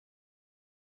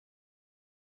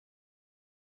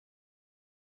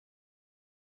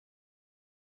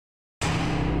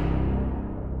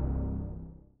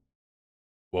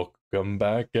Welcome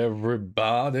back,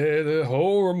 everybody, to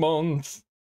Horror Month.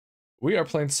 We are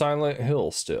playing Silent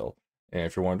Hill still. And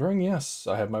if you're wondering, yes,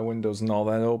 I have my windows and all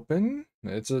that open.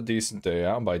 It's a decent day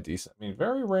out. By decent, I mean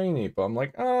very rainy, but I'm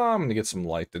like, I'm gonna get some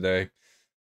light today.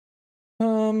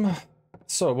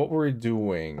 So what were we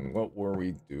doing?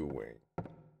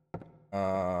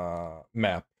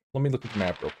 Map. Let me look at the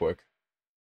map real quick.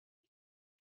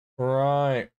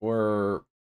 Right, we're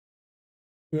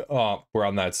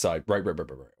on that side. Right.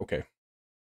 Okay.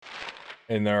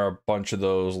 And there are a bunch of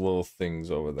those little things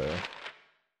over there.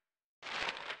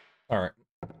 Alright.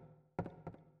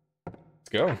 Let's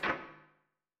go.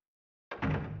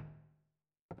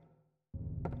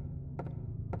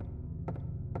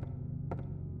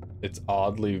 It's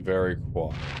oddly very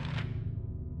quiet.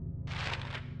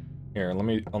 Here, let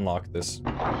me unlock this.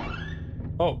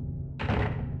 Oh.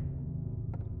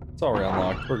 It's already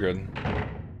unlocked. We're good.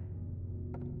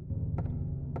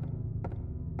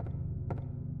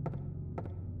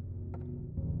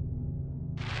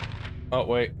 Oh,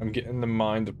 wait. I'm getting the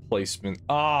mind of placement.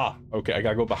 Ah! Okay, I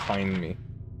gotta go behind me.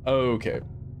 Okay.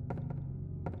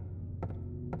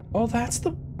 Oh, that's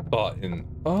the button.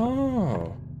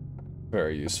 Oh.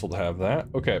 Very useful to have that.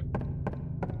 Okay.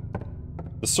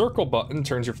 The circle button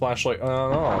turns your flashlight.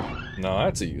 Oh, no,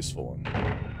 that's a useful one.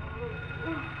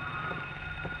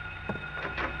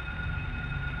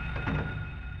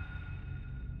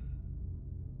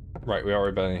 Right, we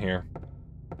already been in here.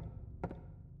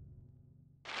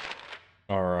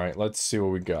 Alright, let's see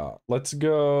what we got. Let's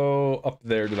go up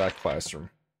there to that classroom.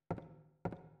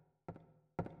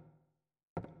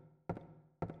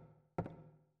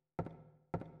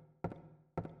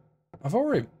 I've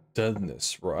already done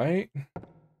this, right?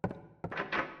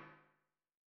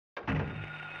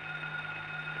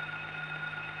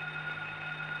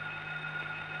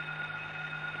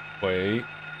 Wait,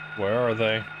 where are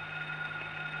they?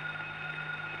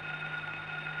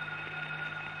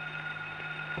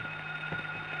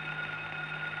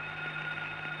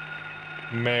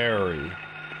 Mary.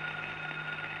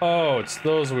 Oh, it's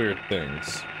those weird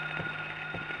things.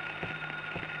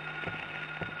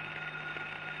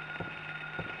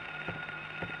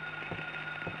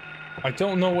 I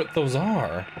don't know what those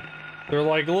are. They're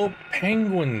like little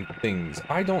penguin things.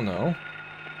 I don't know.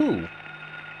 Who?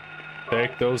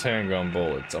 Take those handgun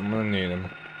bullets. I'm gonna need them.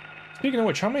 Speaking of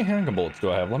which, how many handgun bullets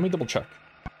do I have? Let me double check.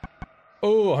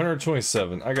 Oh,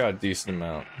 127. I got a decent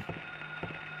amount.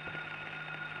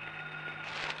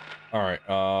 Alright,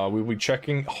 we'll be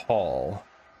checking hall.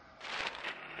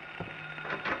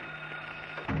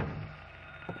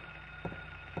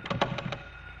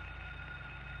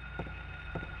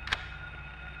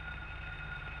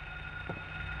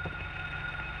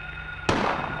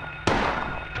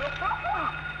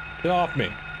 Get off me.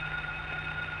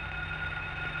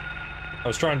 I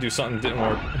was trying to do something, didn't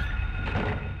work.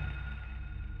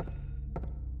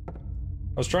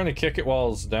 I was trying to kick it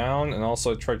while it's down, and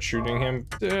also I tried shooting him.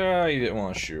 Yeah, he didn't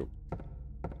want to shoot.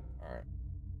 Alright.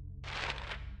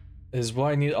 Is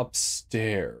what I need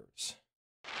upstairs.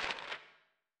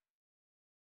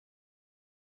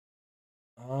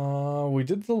 We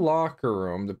did the locker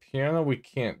room. The piano we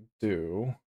can't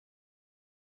do.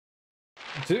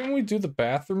 Didn't we do the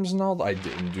bathrooms and all? I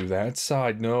didn't do that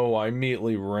side. No, I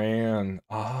immediately ran.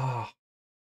 Ah.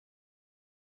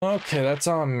 Okay, that's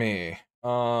on me.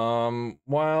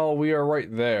 Well, we are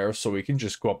right there, so we can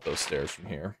just go up those stairs from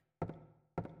here.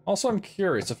 Also, I'm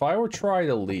curious, if I were try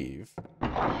to leave,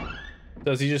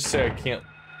 does he just say I can't?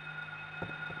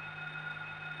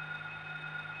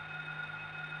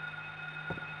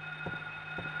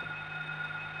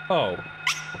 Oh.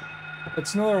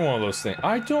 It's another one of those things.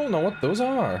 I don't know what those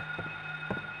are.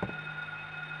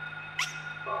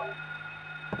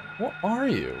 What are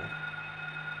you?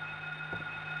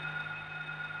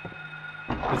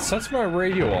 It sets my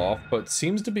radio off, but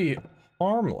seems to be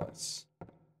harmless.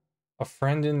 A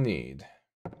friend in need.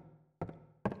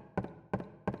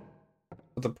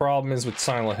 But the problem is with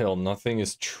Silent Hill, nothing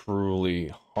is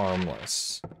truly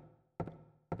harmless.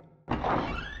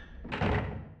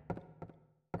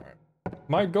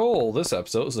 My goal this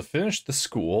episode is to finish the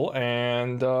school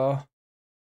and,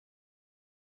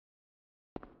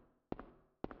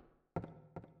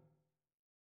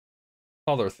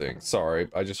 other things. Sorry,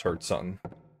 I just heard something.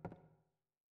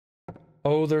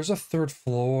 Oh, there's a third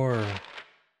floor.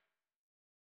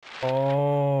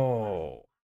 Oh.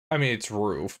 I mean, it's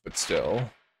roof, but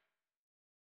still.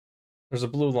 There's a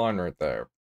blue line right there.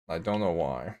 I don't know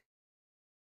why.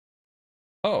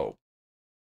 Oh.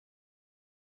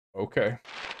 Okay.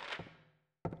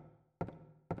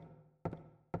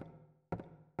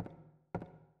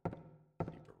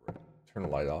 Turn the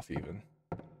light off even.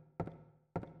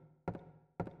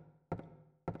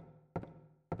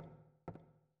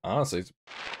 Honestly, it's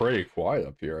pretty quiet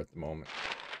up here at the moment.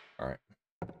 Alright.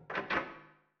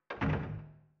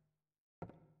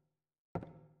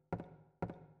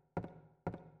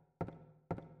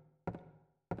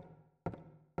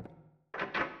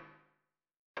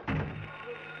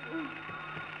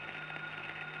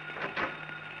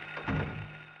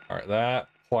 Alright, that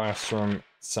classroom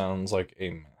sounds like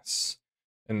a mess.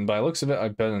 And by the looks of it,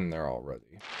 I've been in there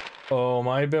already. Oh,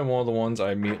 might have been one of the ones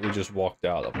I immediately just walked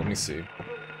out of. Let me see.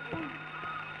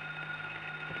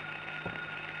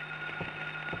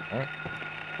 Alright.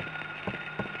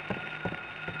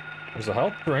 There's a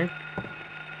health drink.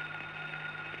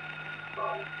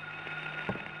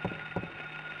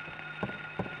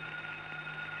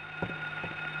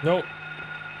 Nope.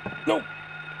 Nope.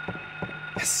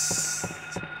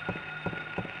 Yes.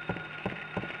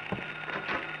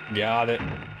 Got it.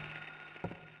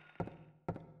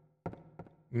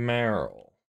 Meryl.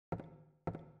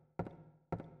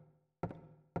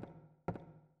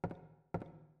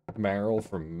 Meryl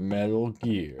from Metal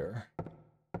Gear.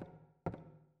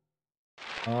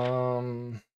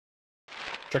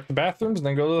 Check the bathrooms and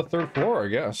then go to the 3rd floor, I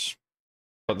guess.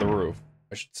 But the roof,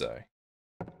 I should say.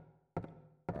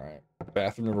 Alright.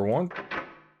 Bathroom number 1.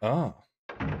 Ah.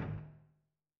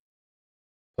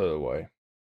 Put it away.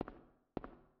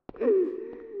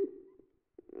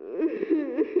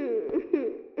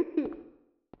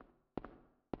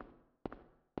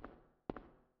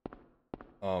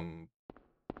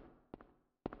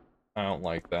 I don't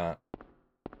like that.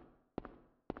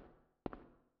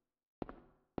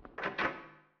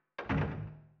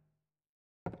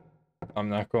 I'm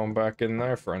not going back in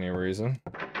there for any reason.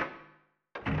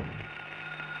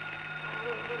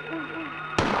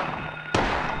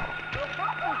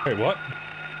 Hey, what?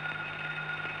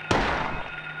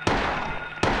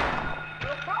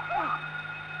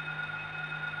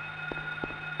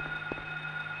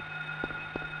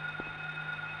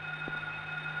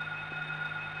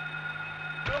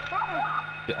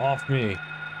 Get off me.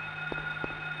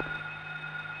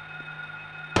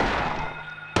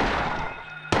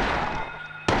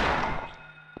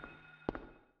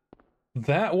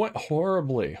 That went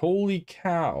horribly. Holy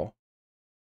cow.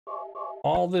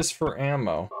 All this for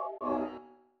ammo.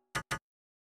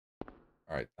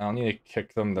 Alright, I don't need to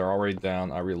kick them. They're already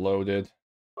down. I reloaded.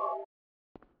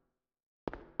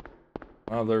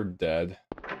 Oh, they're dead.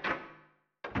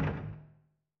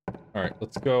 Alright,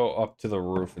 let's go up to the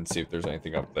roof and see if there's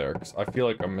anything up there, because I feel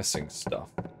like I'm missing stuff.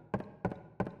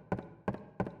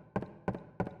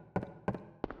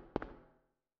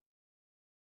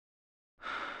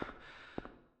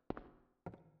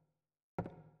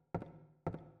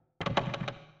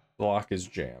 The lock is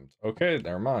jammed. Okay,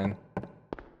 never mind.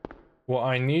 What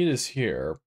I need is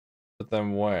here, but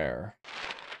then where?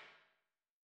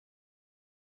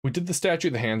 We did the statue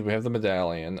of the hand, we have the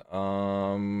medallion.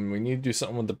 We need to do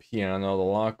something with the piano. The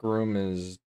locker room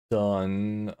is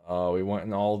done. We went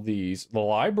in all these. The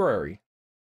library.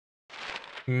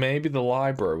 Maybe the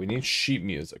library. We need sheet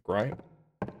music, right?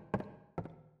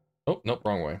 Oh, nope,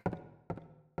 wrong way.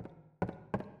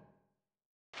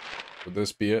 Would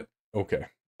this be it? Okay.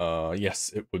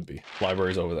 Yes, it would be.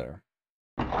 Library's over there.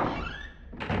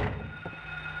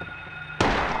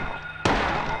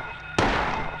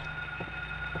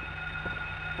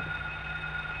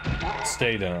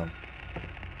 Stay down.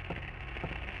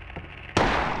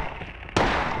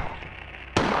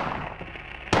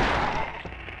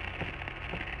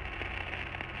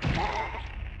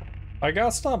 I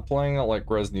gotta stop playing it like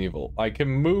Resident Evil. I can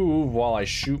move while I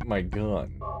shoot my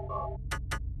gun.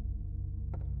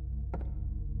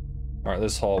 Alright,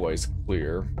 this hallway's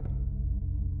clear.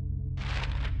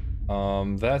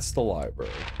 That's the library.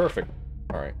 Perfect.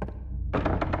 Alright.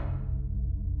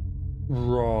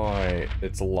 Right,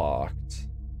 it's locked.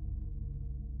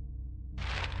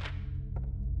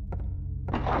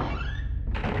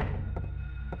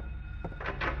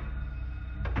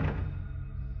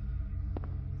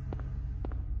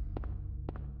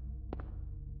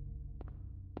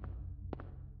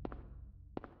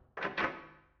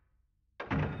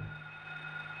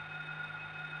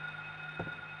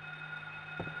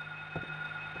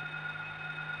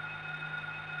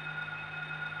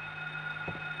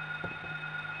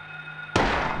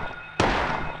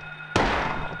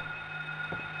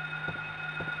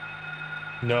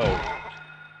 No.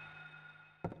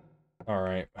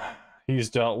 Alright.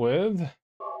 He's dealt with.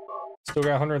 Still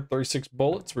got 136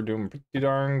 bullets. We're doing pretty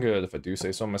darn good, if I do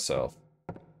say so myself.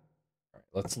 Alright,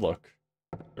 let's look.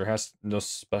 There has no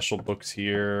special books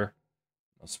here.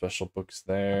 No special books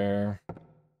there.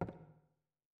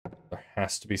 There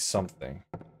has to be something.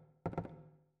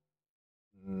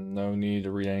 No need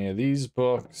to read any of these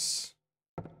books.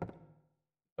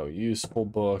 No useful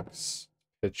books.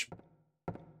 Pitch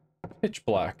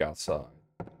black outside.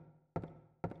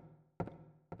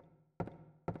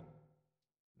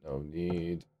 No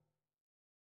need.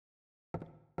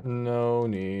 No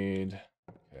need.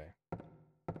 Okay.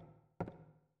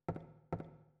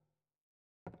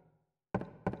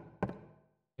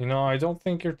 You know, I don't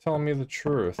think you're telling me the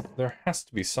truth. There has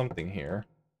to be something here.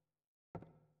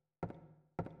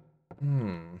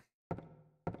 Can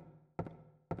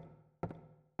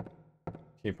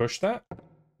you push that?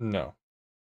 No.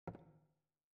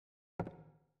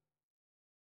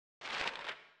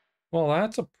 Well,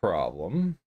 that's a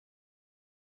problem.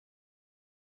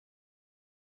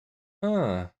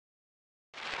 Huh.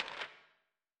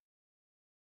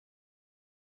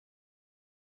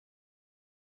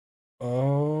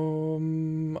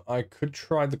 I could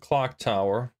try the clock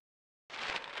tower.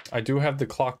 I do have the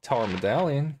clock tower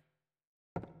medallion.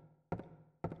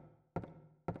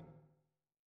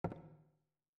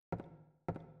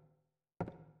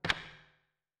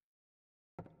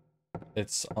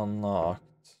 It's unlocked.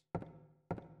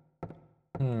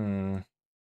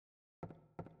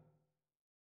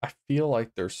 I feel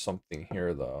like there's something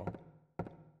here, though.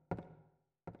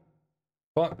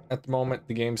 But at the moment,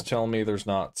 the game's telling me there's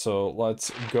not, so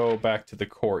let's go back to the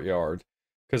courtyard.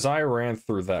 Because I ran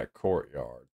through that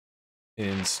courtyard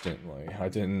instantly. I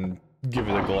didn't give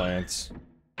it a glance.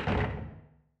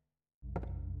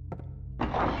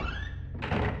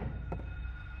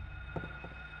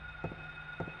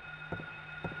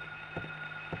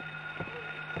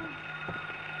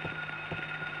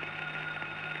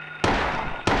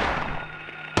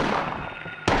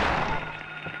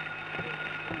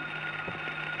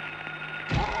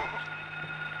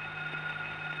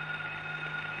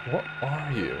 What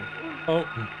are you? Oh.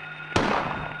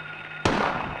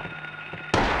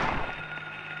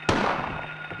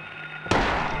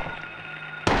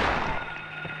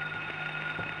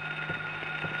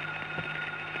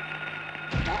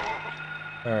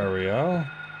 There we go.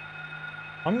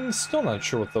 I'm still not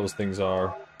sure what those things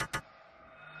are.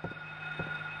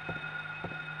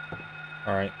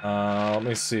 Alright, let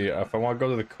me see. If I want to go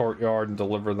to the courtyard and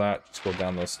deliver that, just go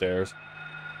down those stairs.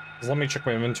 Just let me check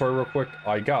my inventory real quick.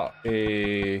 I got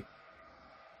a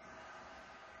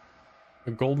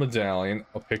gold medallion,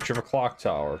 a picture of a clock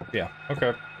tower. Yeah,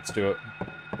 okay, let's do it.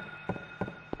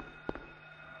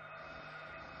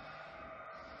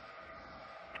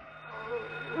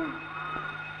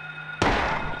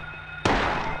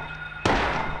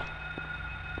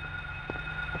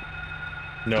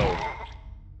 No.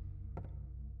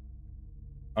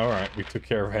 Alright, we took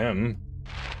care of him.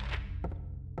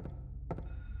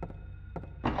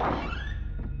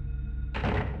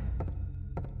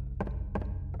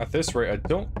 At this rate, I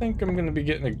don't think I'm gonna be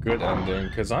getting a good ending,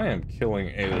 because I am killing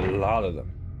a lot of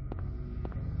them.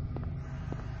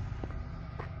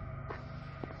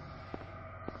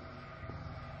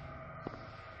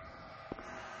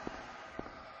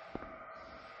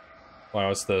 Wow,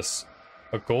 what's this?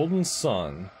 A golden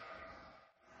sun.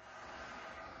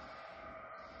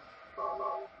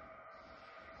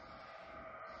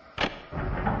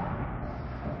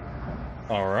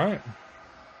 Alright.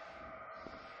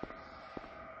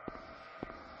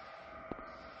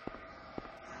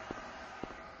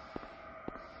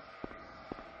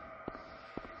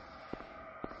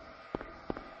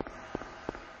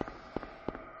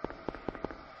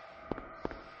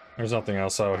 There's nothing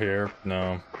else out here.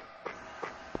 No.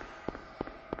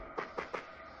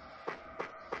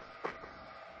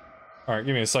 Alright,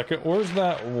 give me a second. Where's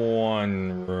that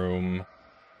one room?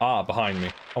 Ah, behind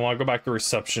me. I want to go back to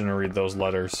reception and read those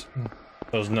letters.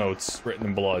 Those notes written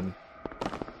in blood.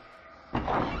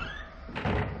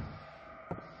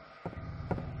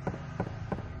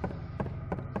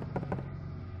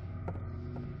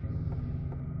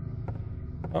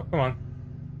 Oh, come on.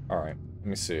 Alright, let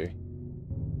me see.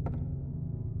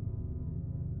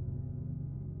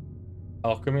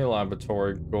 Alchemy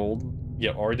Laboratory, gold.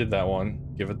 Yep, already did that one.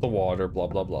 Give it the water, blah,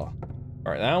 blah, blah.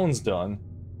 Alright, that one's done.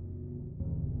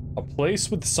 A place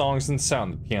with songs and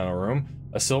sound, the piano room.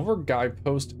 A silver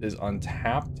guidepost is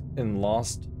untapped in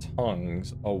lost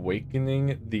tongues,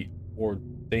 awakening the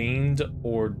ordained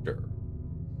order.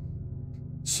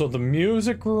 So the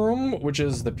music room, which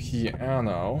is the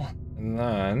piano, and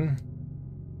then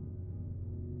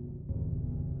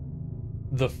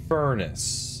the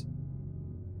furnace.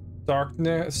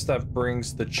 Darkness that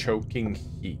brings the choking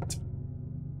heat.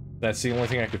 That's the only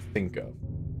thing I could think of.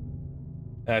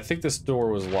 And I think this door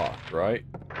was locked, right?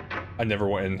 I never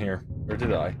went in here. Or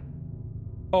did I?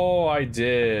 Oh, I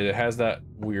did. It has that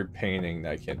weird painting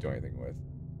that I can't do anything with.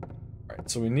 Alright,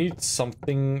 so we need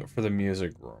something for the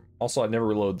music room. Also, I never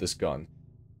reload this gun.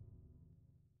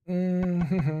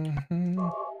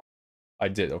 I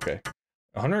did, okay.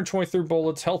 123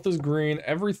 bullets, health is green,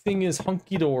 everything is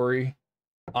hunky-dory.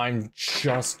 I'm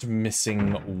just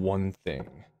missing one thing.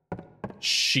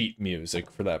 Sheet music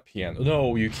for that piano.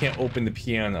 No, you can't open the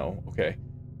piano. Okay.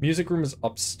 Music room is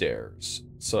upstairs.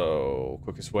 So,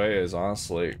 quickest way is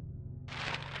honestly...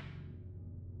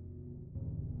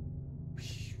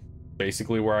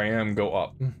 basically where I am, go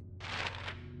up.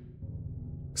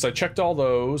 Because I checked all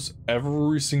those.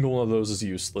 Every single one of those is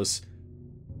useless.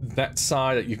 That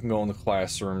side that you can go in the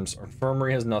classrooms.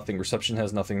 Infirmary has nothing. Reception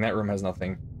has nothing. That room has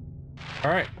nothing.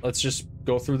 Alright, let's just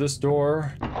go through this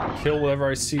door, kill whatever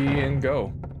I see, and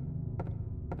go.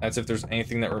 That's if there's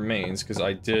anything that remains, because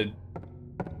I did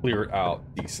clear it out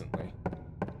decently.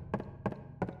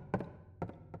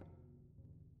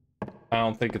 I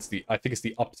don't think it's the... I think it's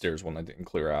the upstairs one I didn't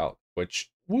clear out,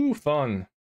 which... woo, fun!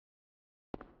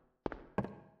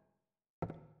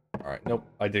 Alright, nope,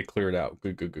 I did clear it out.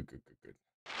 Good, good, good, good, good, good.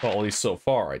 Well, at least so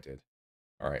far I did.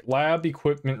 Alright, lab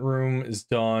equipment room is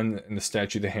done, and the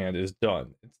statue of the hand is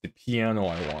done. It's the piano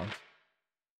I want.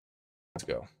 Let's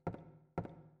go.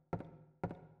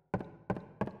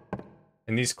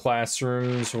 And these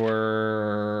classrooms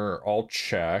were all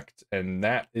checked, and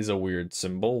that is a weird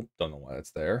symbol. Don't know why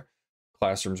it's there.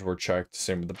 Classrooms were checked,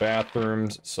 same with the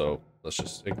bathrooms, so let's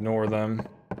just ignore them.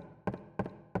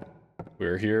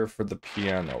 We're here for the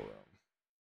piano room.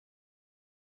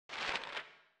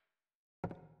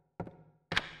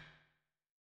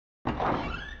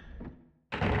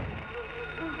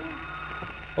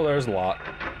 Oh, there's a lot.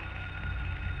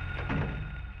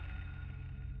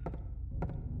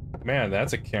 Man,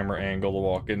 that's a camera angle to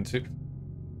walk into.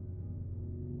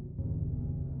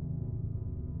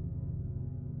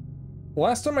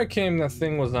 Last time I came, that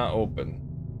thing was not open.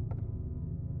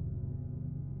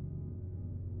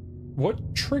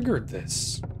 What triggered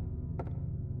this?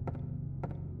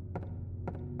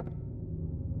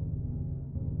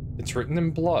 It's written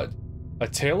in blood. A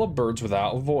tale of birds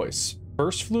without a voice.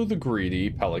 First flew the greedy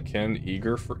pelican,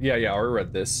 eager for... Yeah, I already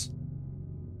read this.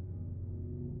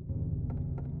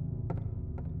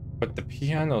 But the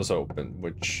piano's open,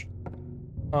 which...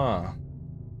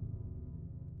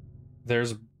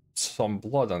 There's some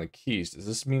blood on the keys. Does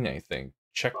this mean anything?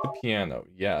 Check the piano.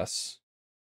 Yes.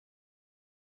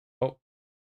 Oh.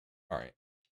 Alright.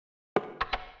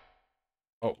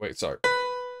 Oh, wait, sorry.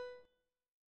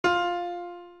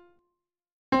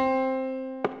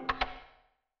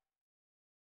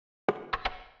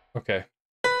 Okay.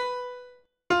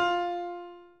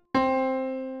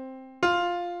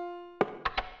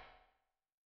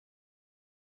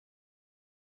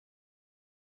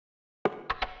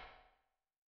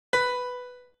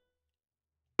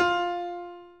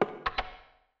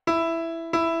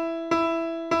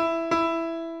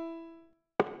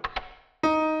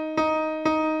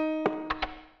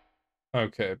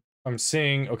 Okay, I'm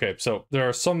seeing... Okay, so there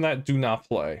are some that do not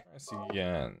play. I see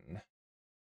again.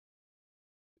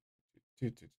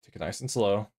 Dude, take it nice and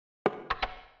slow.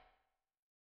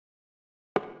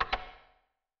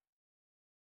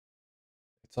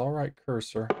 It's alright,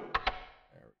 cursor. There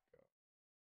we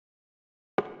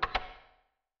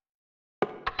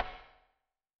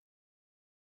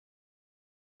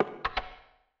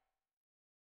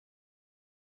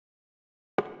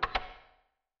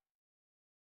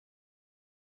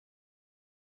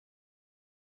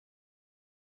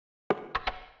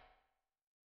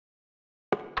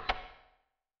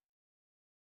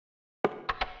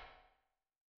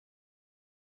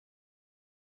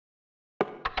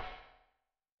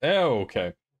go.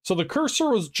 Okay. So the cursor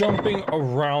was jumping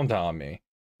around on me.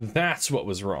 That's what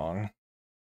was wrong.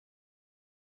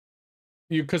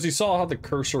 Because you saw how the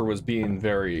cursor was being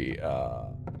very,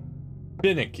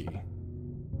 finicky.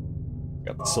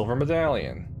 Got the silver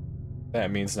medallion. That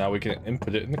means now we can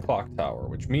input it in the clock tower,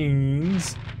 which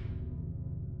means...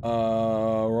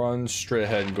 run straight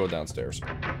ahead and go downstairs.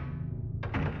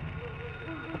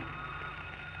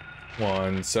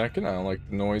 1 second, I don't like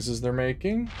the noises they're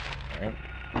making. Alright.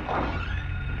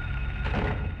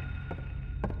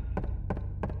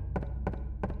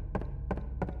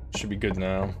 Should be good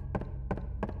now.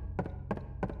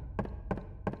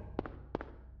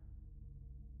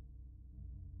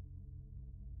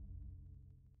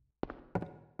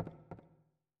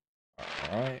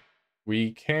 Alright.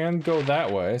 We can go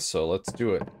that way, so let's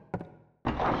do it.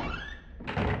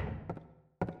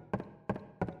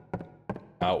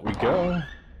 Out we go.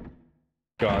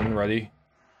 Gun ready.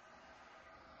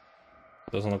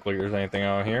 Doesn't look like there's anything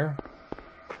out here. .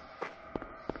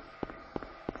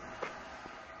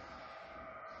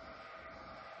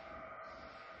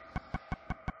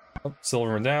 Oh,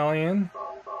 silver medallion.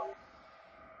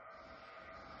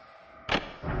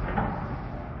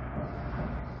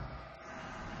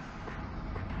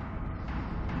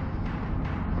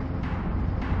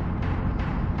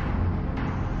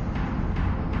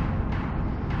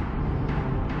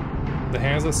 The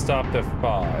hands that stopped at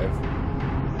 5.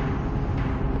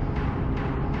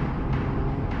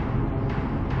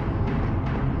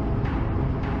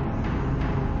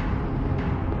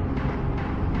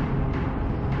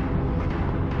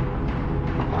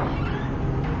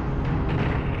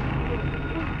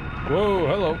 Whoa,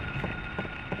 hello.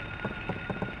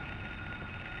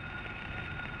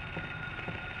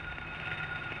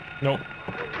 Nope.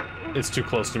 It's too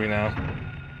close to me now.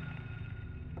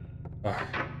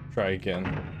 Try again.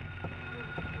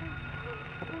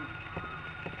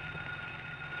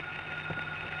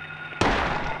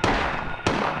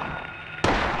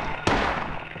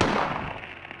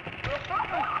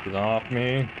 Get off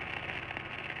me.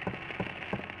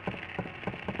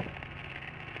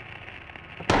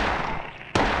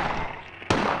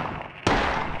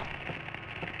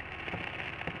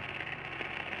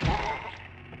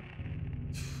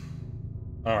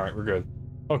 Alright, we're good.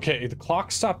 Okay, the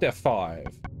clock stopped at 5.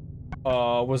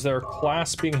 Was there a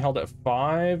class being held at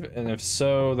 5? And if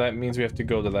so, that means we have to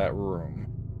go to that room.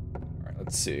 Alright,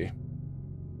 let's see.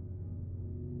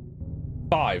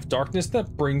 5. Darkness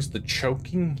that brings the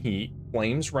choking heat.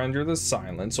 Flames render the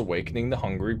silence, awakening the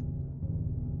hungry.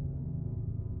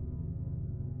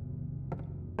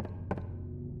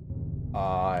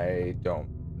 I don't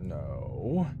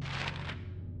know.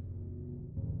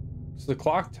 So the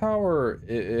clock tower,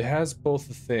 it has both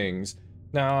the things.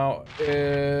 Now,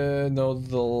 no,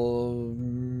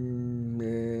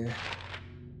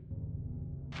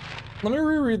 let me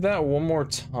reread that one more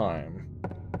time.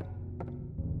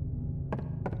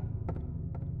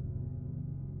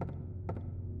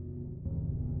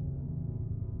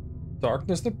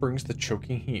 Darkness that brings the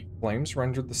choking heat. Flames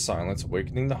render the silence,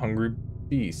 awakening the hungry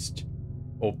beast.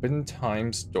 Open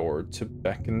time's door to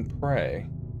beckon prey.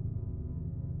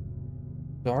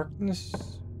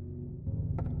 Darkness.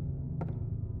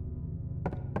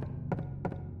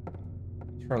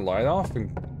 Turn light off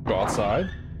and go outside.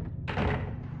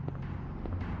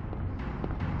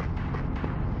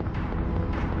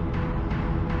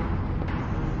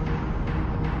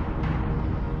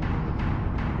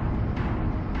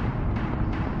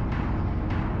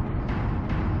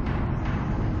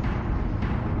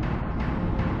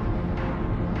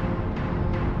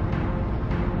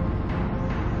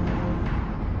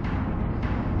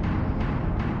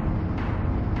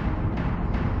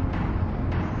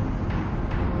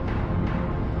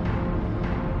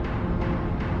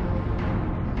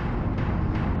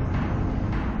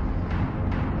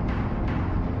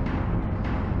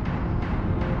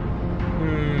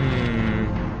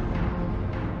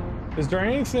 Is there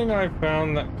anything I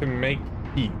found that can make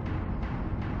heat?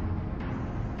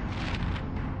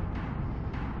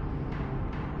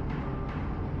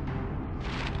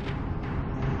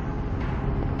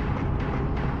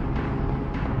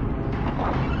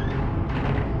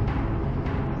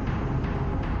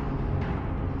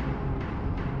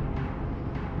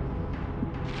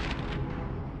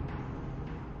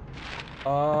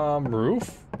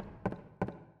 Roof?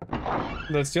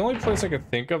 That's the only place I could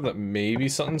think of that maybe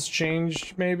something's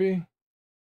changed, maybe?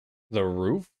 The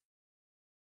roof?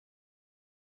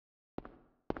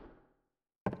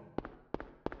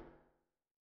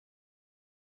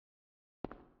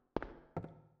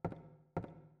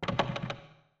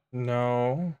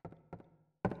 No.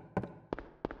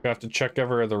 We have to check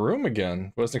every other room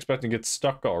again. Wasn't expecting to get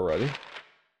stuck already.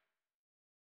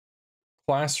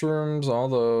 Classrooms, all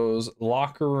those.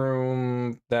 Locker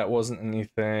room, that wasn't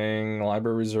anything.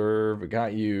 Library reserve, we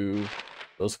got you.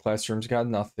 Those classrooms got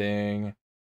nothing.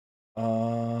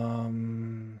 I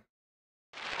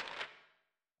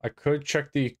could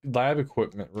check the lab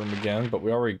equipment room again, but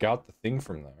we already got the thing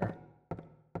from there.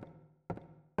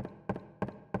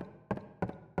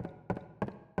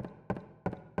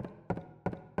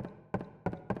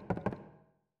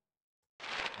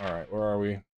 Alright, where are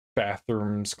we?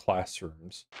 Bathrooms,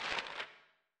 classrooms.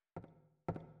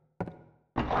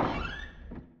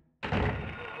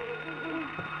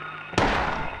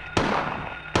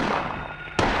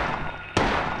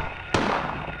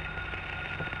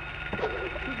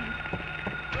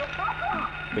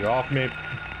 Get off me.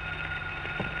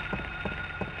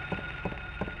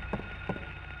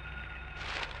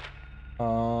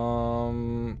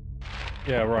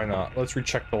 Yeah, why not? Let's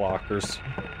recheck the lockers.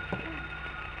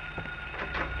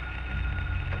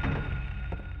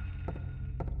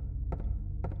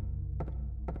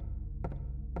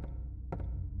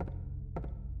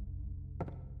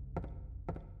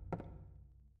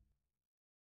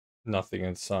 nothing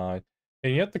inside.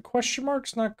 And yet the question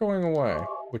mark's not going away,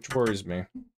 which worries me.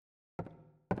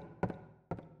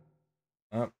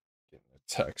 Oh, getting a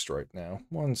text right now.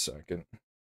 1 second.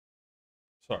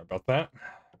 Sorry about that.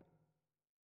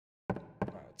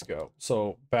 Alright, let's go.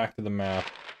 So, back to the map.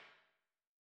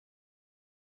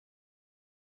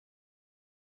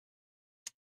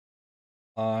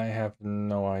 I have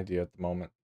no idea at the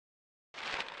moment.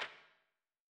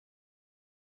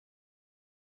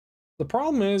 The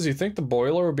problem is, you think the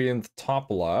boiler would be in the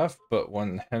top left, but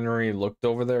when Henry looked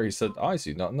over there, he said, I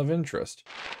see nothing of interest.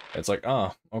 It's like,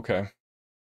 ah, okay.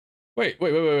 Wait.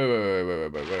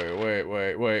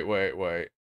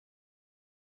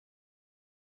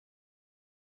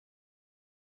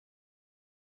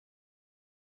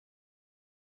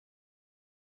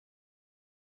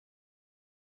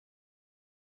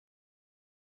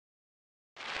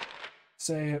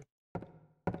 Say it.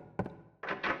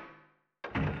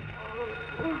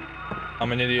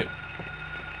 I'm an idiot.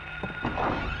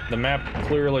 The map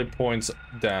clearly points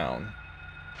down.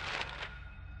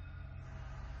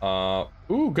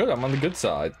 Ooh, good, I'm on the good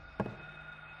side.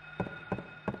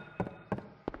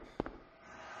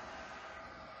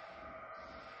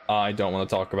 I don't want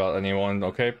to talk about anyone,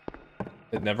 okay?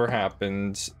 It never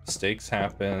happened. Mistakes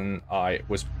happen. I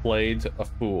was played a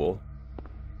fool.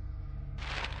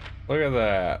 Look at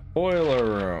that. Boiler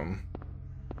room.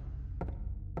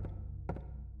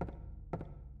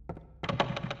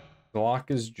 The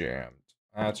lock is jammed.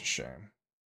 That's a shame.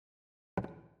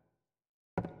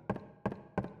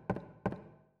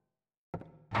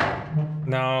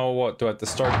 Now, what? Do I have to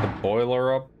start the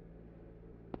boiler up?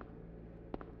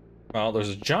 Well, there's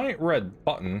a giant red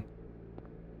button.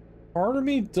 Part of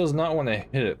me does not want to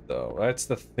hit it, though. That's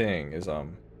the thing, is,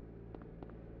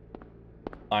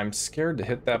 I'm scared to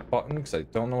hit that button because I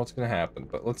don't know what's going to happen,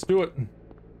 but let's do it.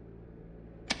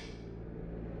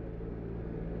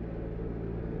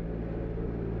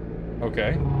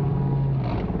 Okay.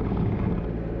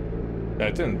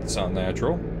 That didn't sound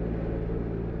natural.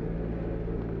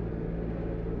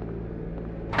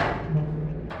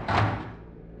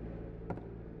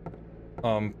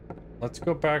 Let's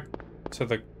go back to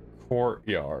the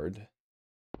courtyard.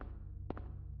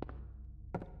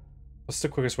 What's the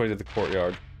quickest way to the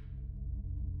courtyard?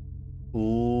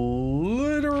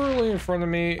 Literally in front of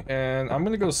me, and I'm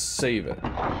gonna go save it.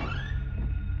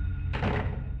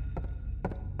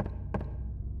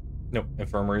 Nope,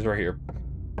 infirmary's right here.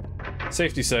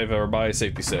 Safety save, everybody,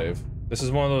 safety save. This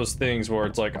is one of those things where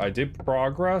it's like, I did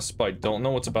progress, but I don't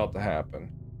know what's about to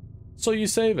happen. So you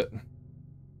save it.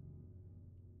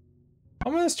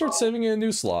 I'm gonna start saving in a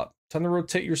new slot. Time to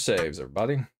rotate your saves,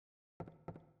 everybody.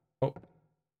 Oh.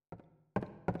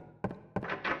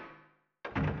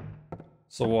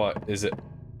 So what? Is it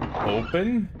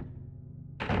open?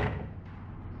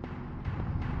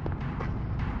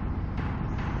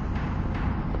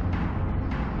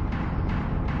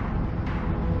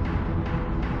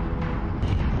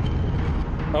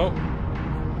 Oh.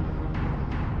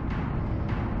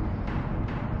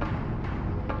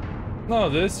 No,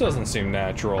 this doesn't seem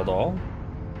natural at all.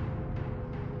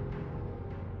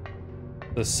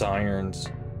 The sirens.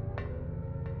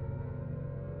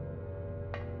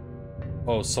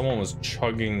 Oh, someone was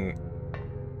chugging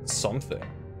something.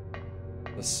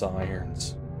 The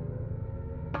sirens.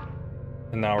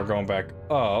 And now we're going back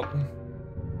up.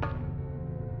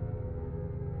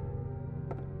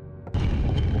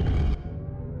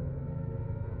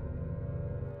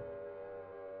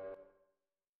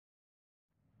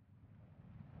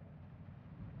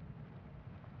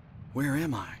 Where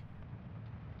am I?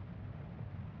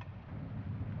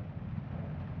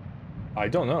 I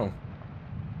don't know.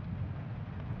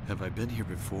 Have I been here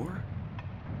before?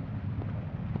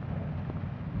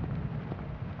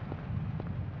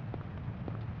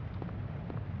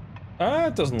 Ah,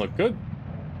 it doesn't look good.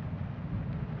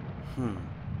 I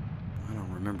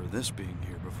don't remember this being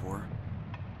here before.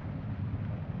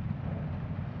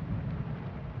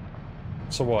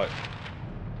 So what?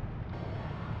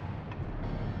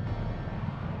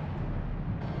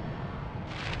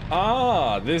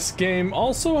 Ah, this game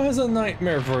also has a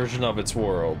nightmare version of its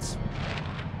worlds.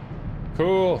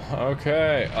 Cool,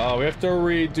 okay. We have to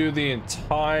redo the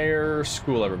entire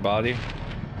school, everybody.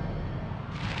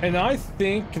 And I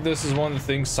think this is one of the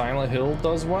things Silent Hill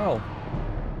does well.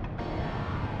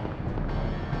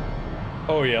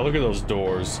 Oh yeah, look at those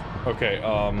doors. Okay,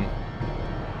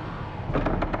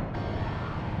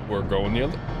 we're going the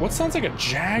other... What sounds like a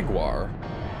jaguar?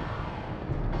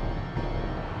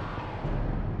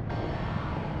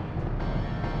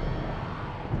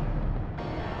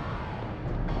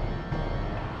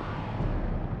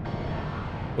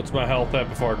 What's my health at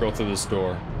before I go through this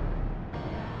door?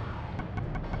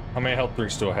 How many health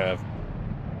drinks do I have?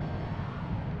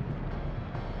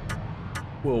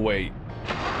 We'll wait.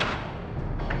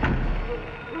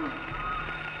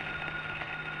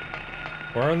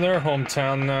 We're in their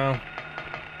hometown now.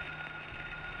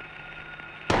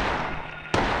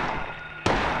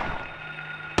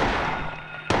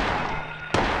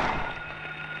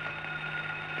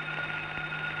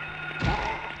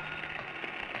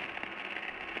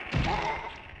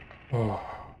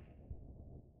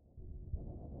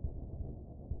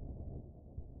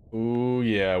 Ooh,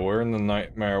 yeah, we're in the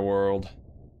nightmare world.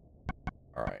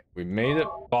 Alright, we made it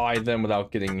by them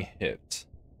without getting hit.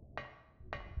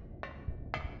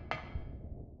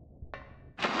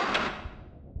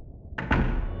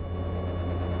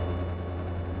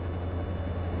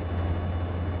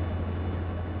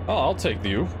 Oh, I'll take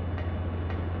you.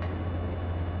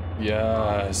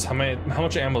 Yes. How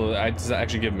much ammo does that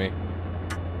actually give me?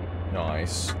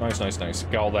 Nice. Nice, nice, nice.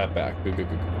 Got all that back. Good, good,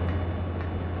 good, good.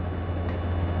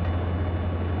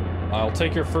 I'll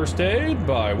take your first aid,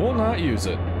 but I will not use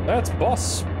it. That's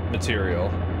boss material.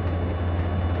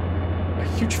 A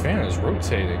huge fan is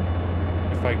rotating.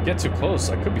 If I get too close,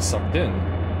 I could be sucked in.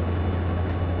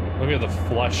 Look at the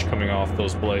flesh coming off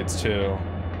those blades, too.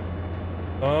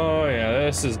 Oh, yeah,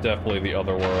 this is definitely the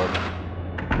Otherworld.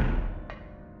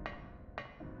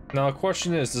 Now, the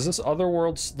question is, does this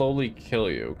Otherworld slowly kill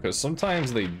you? Because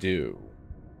sometimes they do.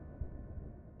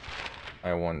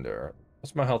 I wonder.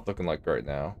 What's my health looking like right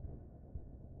now?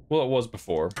 Well, it was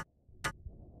before.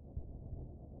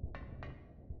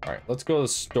 Alright, let's go to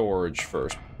storage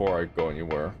first before I go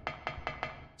anywhere.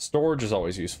 Storage is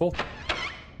always useful.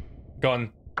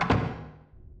 Gun.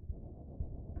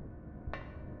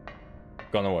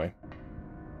 Gun away.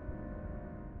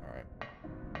 Alright.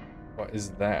 What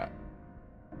is that?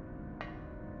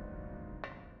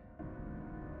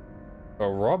 A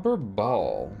rubber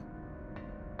ball.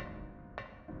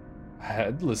 A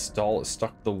headless doll is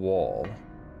stuck to the wall.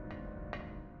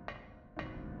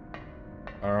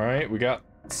 Alright, we got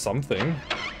something.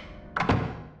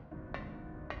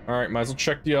 Alright, might as well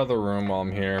check the other room while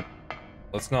I'm here.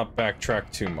 Let's not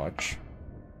backtrack too much.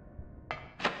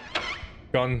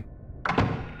 Gun.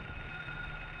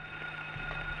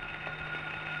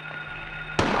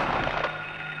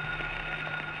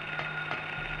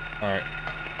 Alright.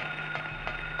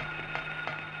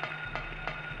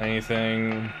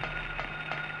 Anything?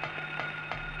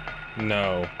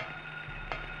 No.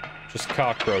 Just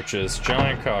cockroaches.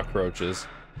 Giant cockroaches.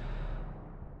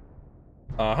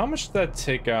 How much did that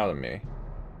take out of me?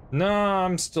 Nah,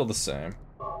 I'm still the same.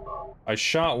 I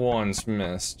shot once,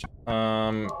 missed.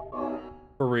 For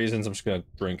reasons, I'm just gonna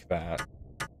drink that.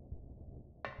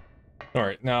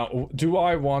 Alright, now, do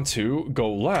I want to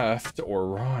go left or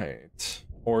right?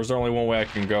 Or is there only one way I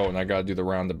can go and I gotta do the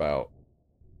roundabout?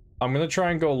 I'm gonna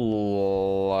try and go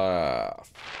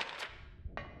left.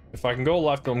 If I can go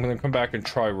left, I'm gonna come back and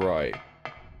try right.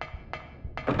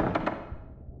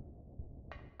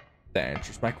 That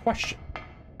answers my question.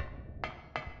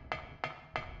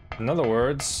 In other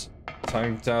words,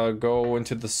 time to go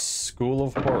into the School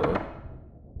of Horror.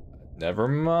 Never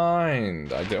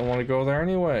mind. I didn't want to go there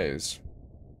anyways.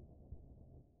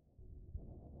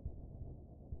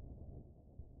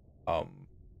 Oh.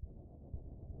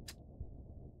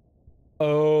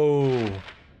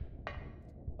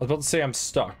 I was about to say I'm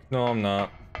stuck. No, I'm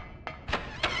not.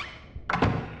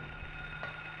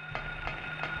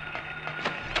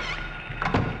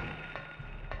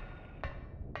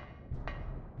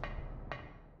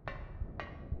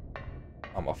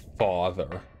 I'm a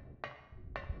father.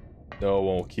 No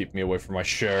one will keep me away from my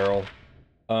Cheryl.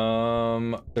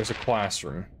 There's a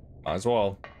classroom. Might as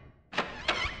well.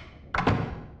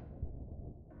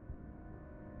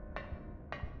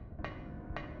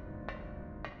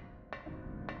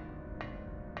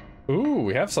 Ooh,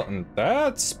 we have something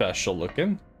that's special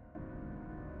looking.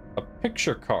 A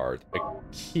picture card, a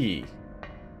key.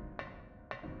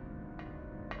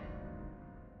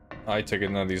 I take it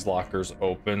none of these lockers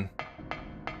open.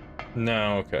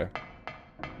 No, okay.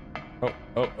 Oh,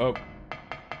 oh, oh.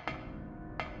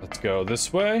 Let's go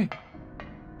this way.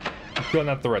 Gun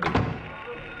at the ready.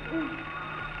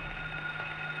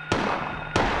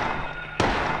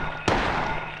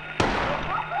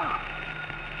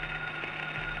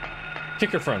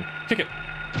 Kick your friend. Kick it.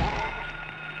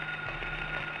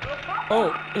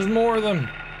 Oh, there's more of them.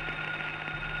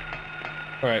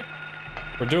 Alright.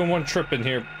 We're doing one trip in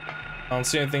here. I don't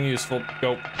see anything useful.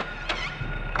 Go.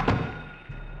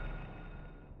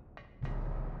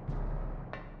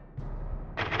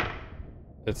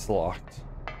 It's locked.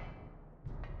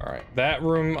 Alright, that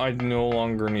room I no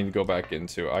longer need to go back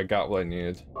into. I got what I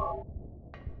needed.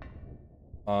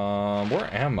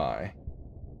 Where am I?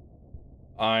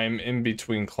 I'm in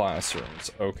between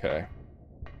classrooms. Okay.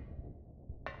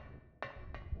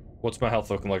 What's my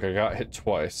health looking like? I got hit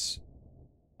twice.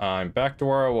 I'm back to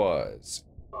where I was.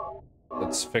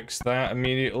 Let's fix that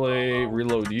immediately.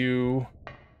 Reload you.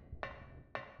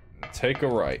 Take a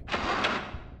right.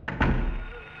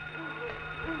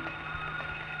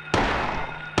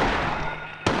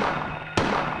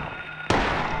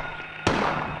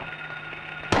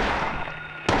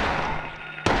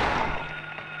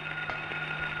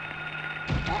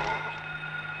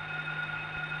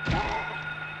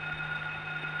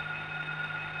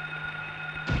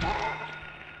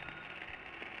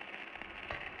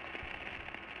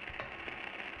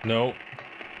 Nope.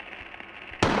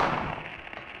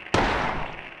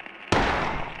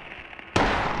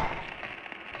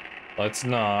 Let's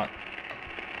not.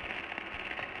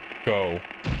 Go.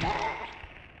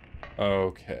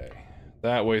 Okay.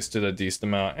 That wasted a decent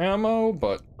amount of ammo,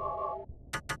 but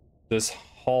this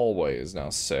hallway is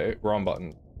now safe. Wrong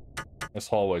button. This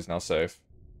hallway is now safe.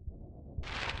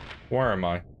 Where am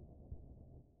I?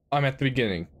 I'm at the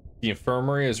beginning. The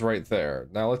infirmary is right there.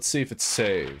 Now let's see if it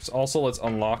saves. Also, let's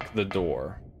unlock the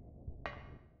door.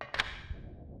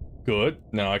 Good.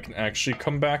 Now I can actually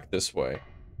come back this way.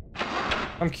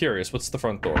 I'm curious, what's the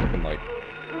front door looking like?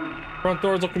 Front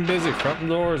door's looking busy. Front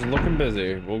door's looking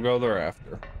busy. We'll go there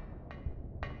after.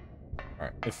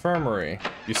 Alright, infirmary.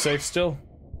 You safe still?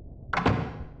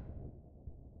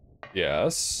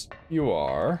 Yes, you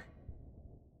are.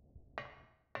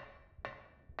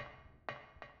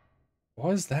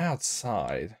 What is that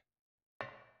outside?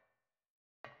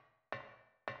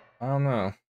 I don't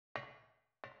know.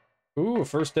 Ooh,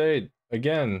 first aid.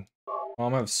 Again. Oh,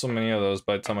 I'm gonna have so many of those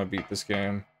by the time I beat this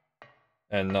game.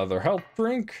 Another health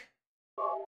drink.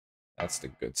 That's the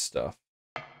good stuff.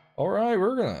 Alright,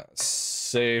 we're gonna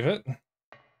save it.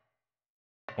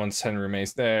 Once Henry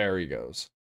Mace. There he goes.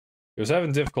 He was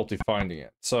having difficulty finding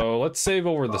it. So let's save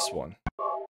over this one.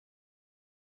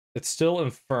 It's still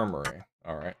infirmary.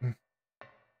 Alright.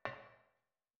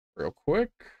 Real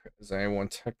quick. Is anyone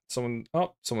text someone?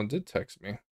 Oh, someone did text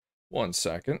me. 1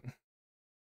 second.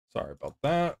 Sorry about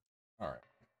that. Alright.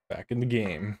 Back in the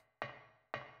game.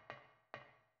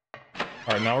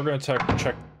 Alright, now we're gonna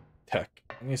check tech.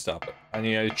 I need to stop it. I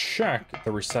need to check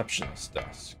the receptionist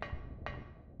desk.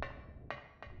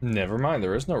 Never mind,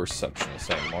 there is no receptionist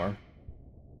anymore.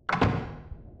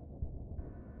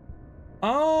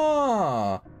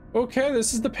 Ah! Okay,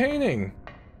 this is the painting.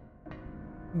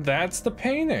 That's the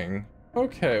painting.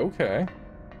 Okay, okay.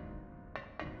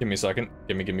 Give me a second.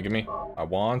 Gimme. I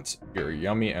want your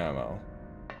yummy ammo.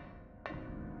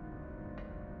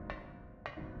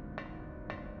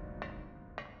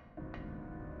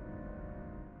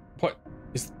 What?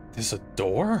 Is this a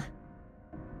door?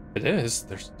 It is.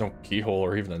 There's no keyhole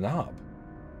or even a knob.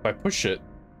 If I push it,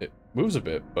 it moves a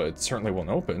bit, but it certainly won't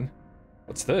open.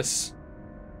 What's this?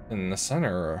 In the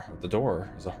center of the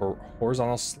door is a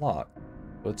horizontal slot.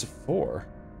 What's it for?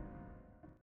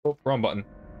 Oh, wrong button.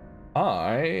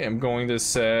 I am going to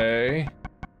say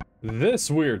this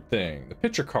weird thing, the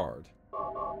picture card.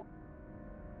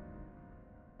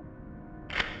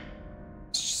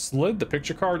 Slid the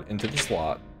picture card into the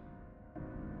slot.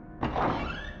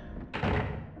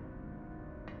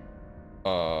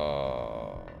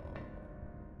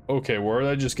 Okay, where did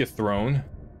I just get thrown?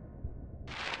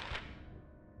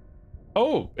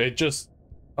 Oh, it just...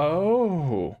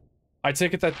 Oh. I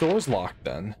take it that door's locked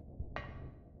then.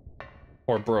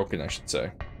 Or broken, I should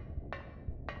say.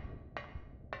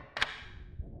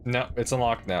 No, it's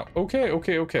unlocked now. Okay.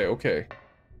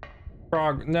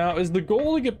 Now, is the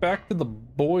goal to get back to the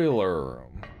boiler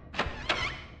room?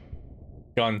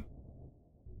 Gun.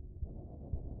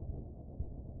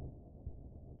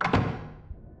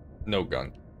 No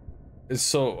gun.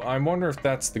 So, I wonder if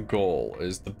that's the goal,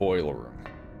 is the boiler room.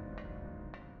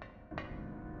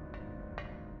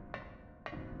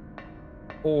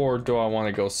 Or do I want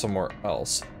to go somewhere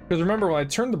else? Because remember, when I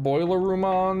turned the boiler room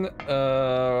on,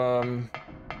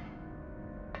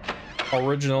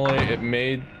 originally it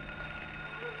made...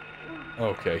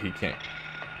 Okay, he can't.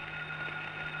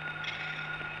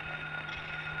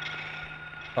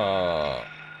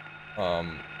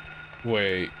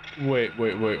 Wait.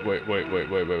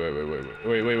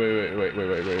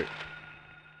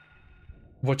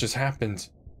 What just happened?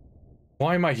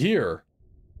 Why am I here?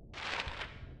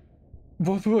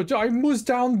 I was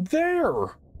down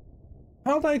there!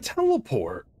 How did I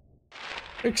teleport?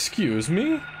 Excuse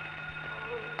me?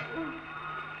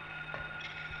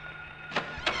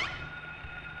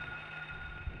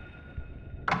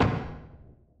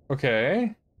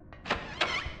 Okay.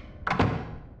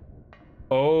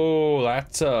 Oh,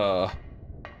 that's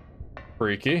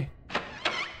freaky.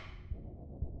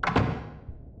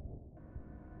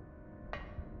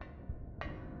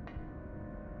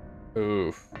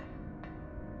 Oof.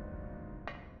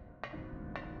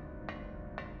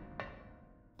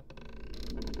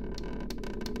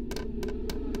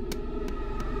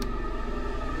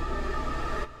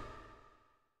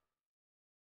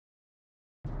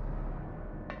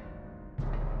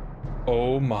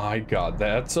 Oh my god,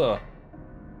 that's a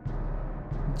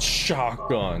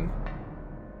shotgun.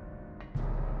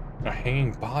 A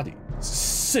hanging body.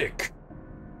 Sick.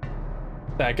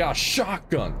 That got a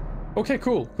shotgun. Okay,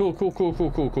 cool.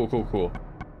 Cool.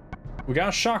 We got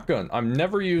a shotgun. I'm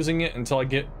never using it until I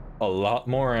get a lot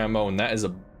more ammo, and that is a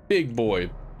big boy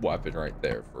weapon right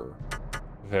there for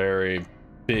very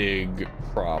big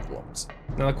problems.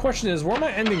 Now the question is, where am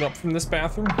I ending up from this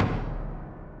bathroom?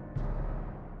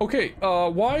 Okay,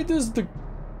 why is the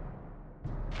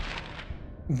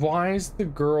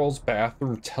girl's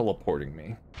bathroom teleporting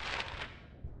me?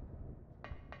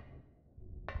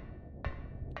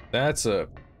 That's a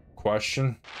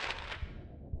question.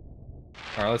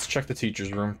 Alright, let's check the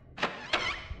teacher's room.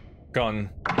 Gun.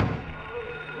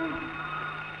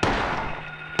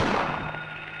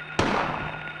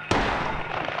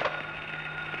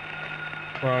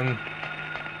 Run.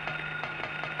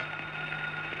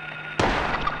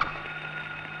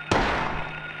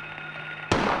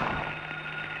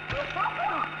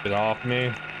 Get off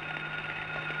me.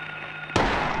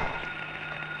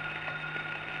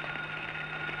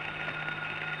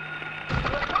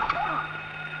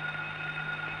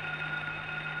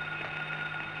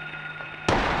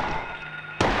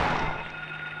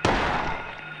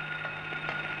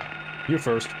 You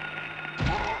first.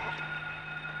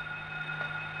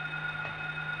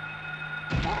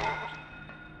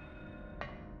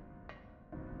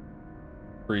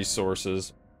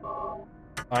 Resources.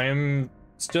 I am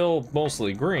still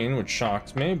mostly green, which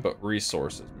shocks me, but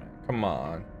resources, man. Come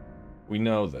on. We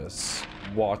know this.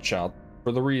 Watch out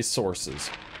for the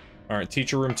resources. Alright,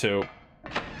 teacher room 2.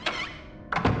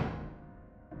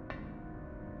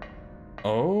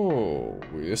 Oh,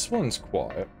 this one's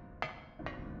quiet.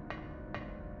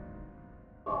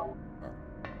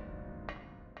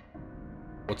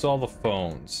 What's all the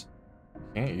phones?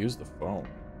 Can't use the phone.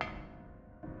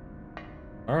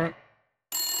 Alright.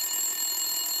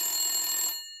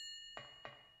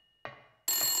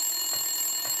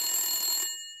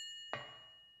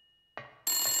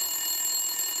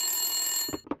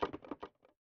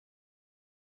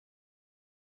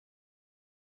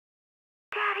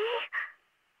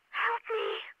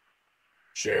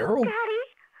 Cheryl? Daddy,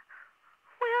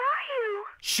 where are you?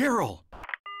 Cheryl!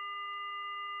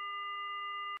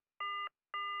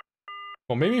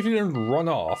 Well, maybe if you didn't run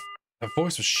off. That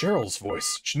voice was Cheryl's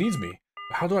voice. She needs me.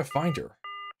 But how do I find her?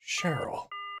 Cheryl.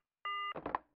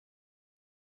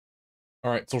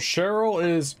 Alright, so Cheryl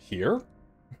is here.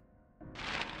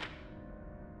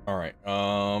 Alright,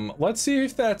 let's see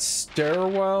if that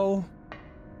stairwell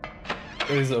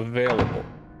is available.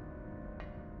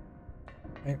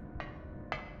 Okay.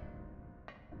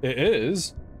 It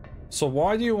is. So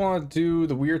why do you want to do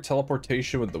the weird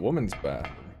teleportation with the woman's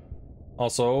bathroom?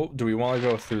 Also, do we want to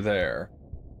go through there?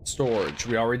 Storage.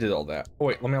 We already did all that. Oh,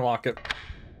 wait, let me lock it.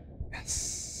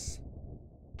 Yes.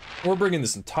 We're bringing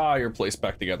this entire place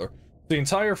back together. The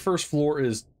entire first floor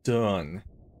is done.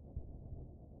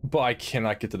 But I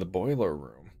cannot get to the boiler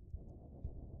room.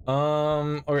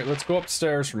 Alright, let's go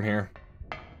upstairs from here.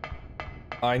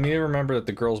 I need to remember that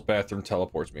the girl's bathroom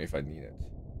teleports me if I need it.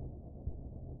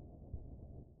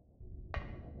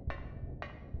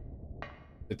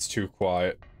 It's too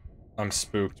quiet. I'm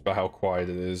spooked by how quiet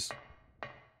it is.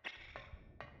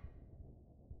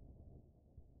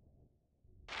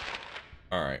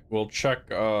 Alright, we'll check,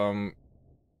 the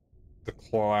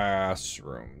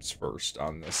classrooms first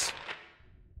on this.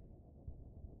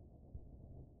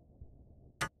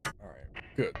 Alright,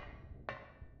 good.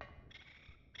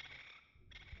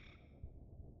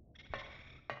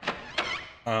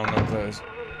 I don't know what that is.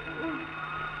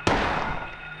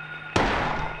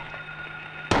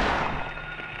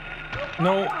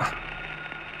 No.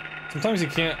 Sometimes you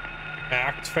can't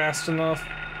act fast enough.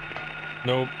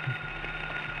 Nope.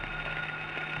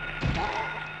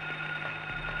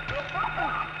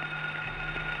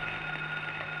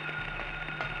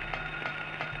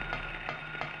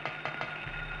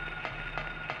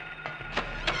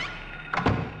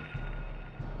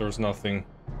 There's nothing.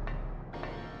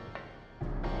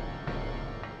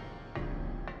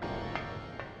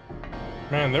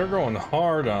 Man, they're going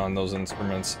hard on those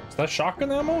instruments. Is that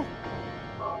shotgun ammo?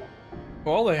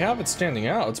 Well, they have it standing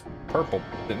out. It's purple.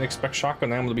 Didn't expect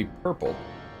shotgun ammo to be purple.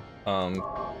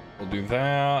 We'll do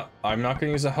that. I'm not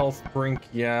gonna use a health drink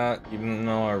yet, even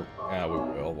though yeah, we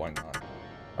will. Why not?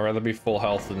 I'd rather be full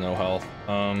health than no health.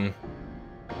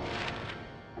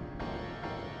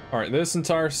 Alright, this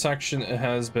entire section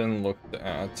has been looked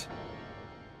at.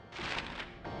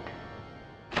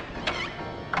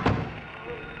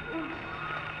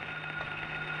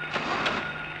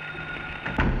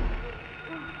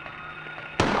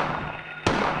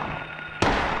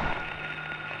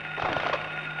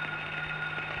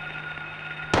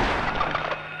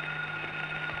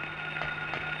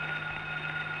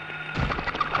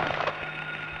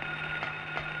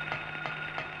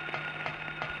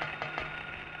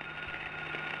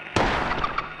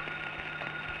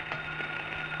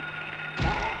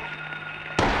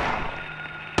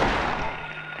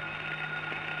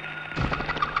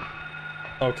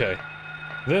 Okay,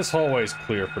 this hallway's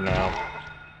clear for now.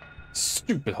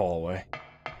 Stupid hallway.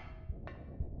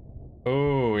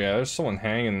 Oh, yeah, there's someone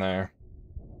hanging there.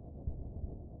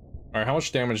 Alright, how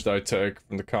much damage did I take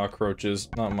from the cockroaches?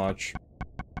 Not much.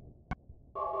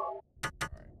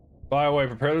 By the way,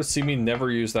 prepare to see me never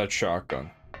use that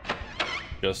shotgun.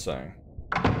 Just saying.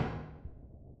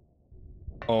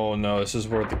 Oh no, this is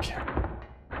where the cat...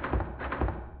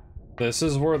 This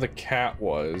is where the cat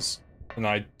was. And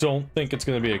I don't think it's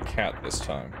gonna be a cat this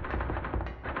time.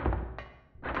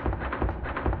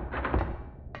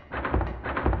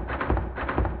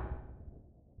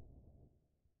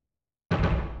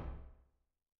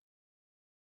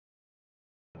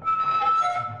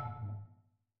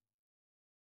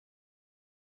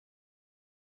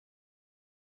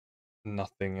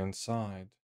 Nothing inside.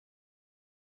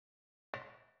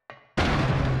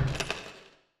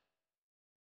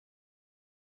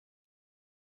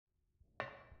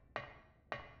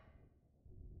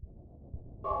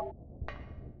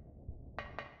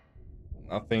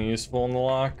 Nothing useful in the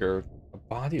locker. The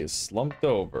body is slumped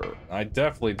over. I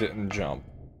definitely didn't jump.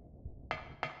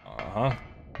 Uh-huh.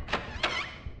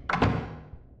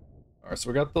 Alright, so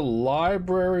we got the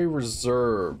library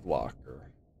reserve locker.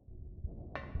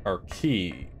 Our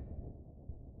key.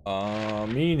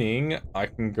 Meaning I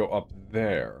can go up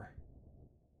there.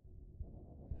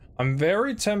 I'm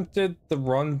very tempted to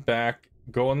run back,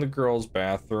 go in the girls'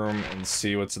 bathroom, and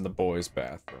see what's in the boys'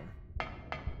 bathroom.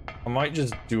 I might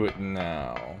just do it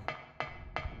now.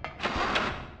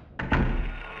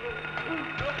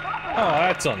 Oh,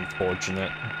 that's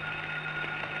unfortunate.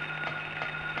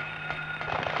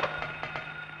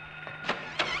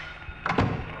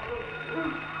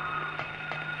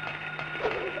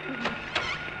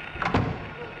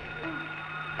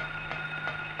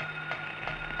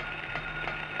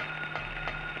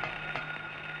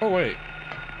 Oh, wait.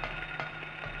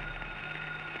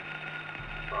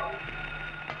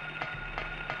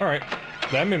 Alright,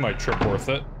 that made my trip worth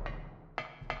it.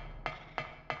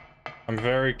 I'm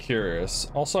very curious.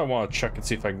 Also, I want to check and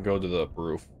see if I can go to the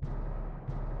roof.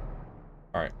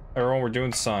 Alright, everyone, we're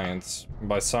doing science. And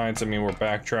by science, I mean we're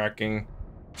backtracking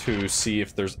to see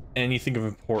if there's anything of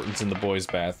importance in the boys'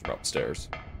 bathroom upstairs.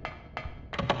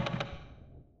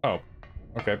 Oh,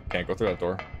 okay, can't go through that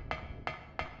door.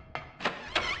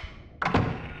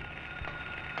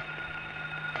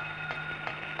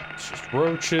 It's just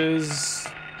roaches.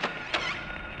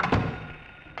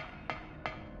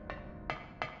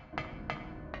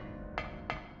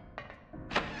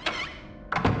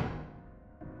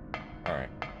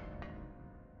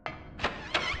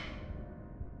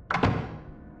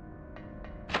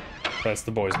 That's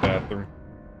the boys' bathroom.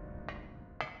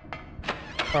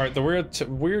 Alright, the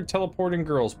weird teleporting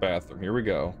girls' bathroom. Here we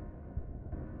go.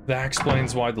 That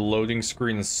explains why the loading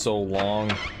screen is so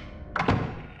long.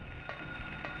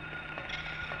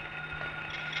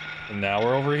 And now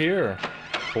we're over here.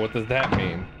 But what does that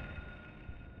mean?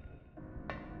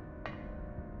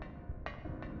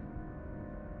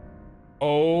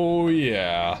 Oh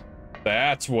yeah.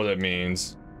 That's what it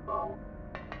means.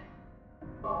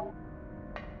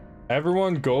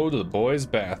 Everyone go to the boys'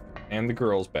 bathroom and the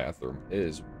girls' bathroom. It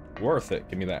is worth it.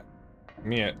 Give me that. Give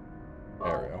me it.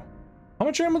 There we go. How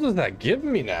much ammo does that give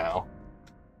me now?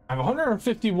 I have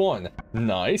 151.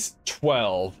 Nice.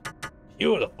 12.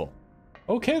 Beautiful.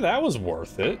 Okay, that was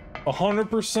worth it.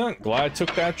 100%. Glad I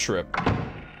took that trip.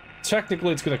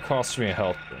 Technically, it's going to cost me a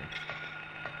health drink.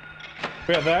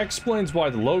 But yeah, that explains why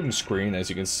the loading screen, as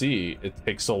you can see, it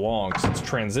takes so long because it's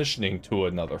transitioning to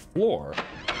another floor.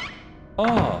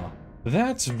 Ah.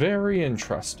 That's very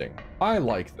interesting. I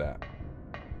like that.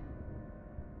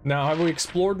 Now, have we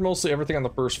explored mostly everything on the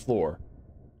first floor?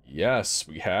 Yes,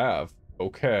 we have.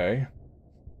 Okay.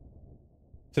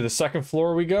 To the second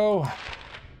floor we go.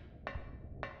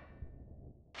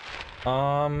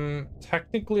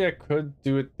 Technically I could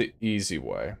do it the easy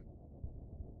way.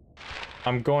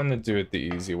 I'm going to do it the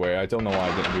easy way. I don't know why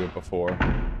I didn't do it before.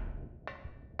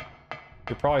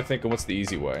 You're probably thinking, what's the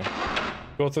easy way?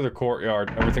 Go through the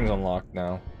courtyard. Everything's unlocked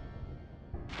now.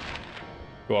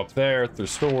 Go up there, through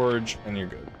storage, and you're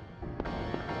good.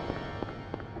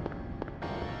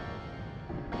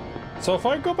 So if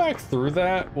I go back through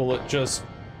that, will it just...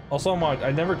 Also,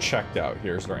 I never checked out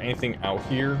here. Is there anything out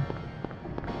here?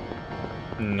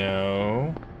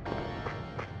 No.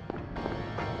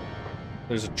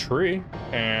 There's a tree,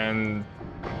 and...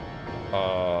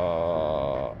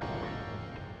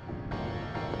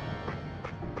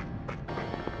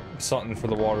 something for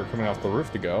the water coming off the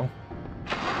roof to go.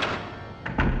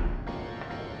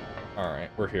 Alright,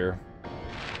 we're here.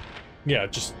 Yeah,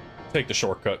 just take the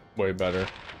shortcut. Way better.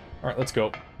 Alright, let's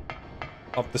go.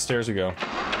 Up the stairs we go.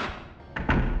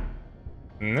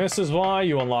 And this is why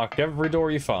you unlock every door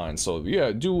you find, so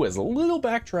yeah, do as little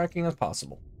backtracking as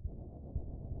possible.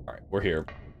 Alright, we're here.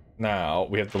 Now,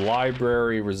 we have the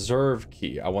library reserve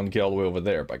key. I want to get all the way over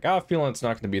there, but I got a feeling it's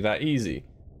not going to be that easy.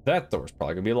 That door's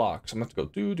probably going to be locked, so I'm going to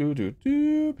have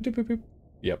to go do.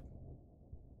 Yep.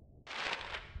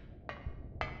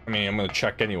 I mean, I'm going to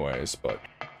check anyways, but...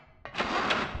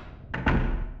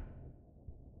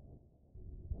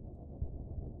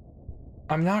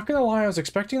 I'm not gonna lie, I was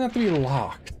expecting that to be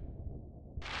locked.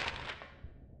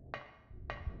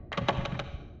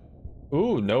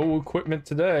 Ooh, no equipment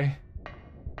today.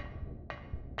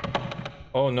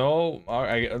 Oh no,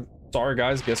 sorry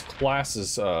guys, guess class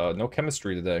is, no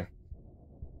chemistry today.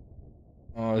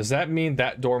 Does that mean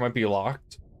that door might be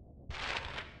locked?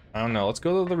 I don't know, let's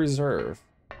go to the reserve.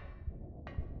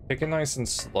 Take it nice and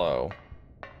slow.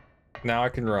 Now I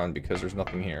can run because there's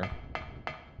nothing here.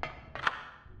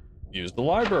 Use the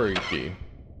library key.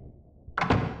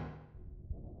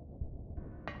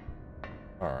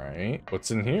 Alright,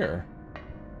 what's in here?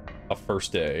 A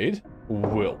first aid.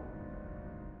 Will.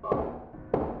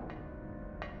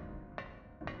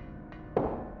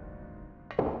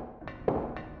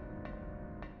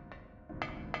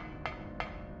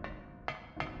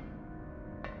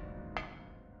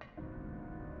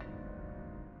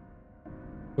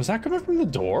 Was that coming from the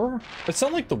door? It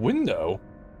sounded like the window.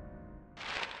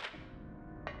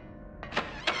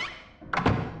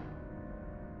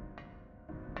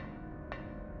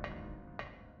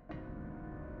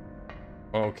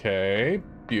 Okay,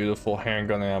 beautiful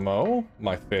handgun ammo,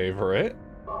 my favorite.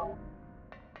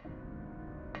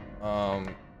 Ooh,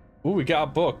 we got a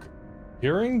book.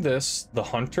 Hearing this, the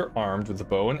hunter armed with the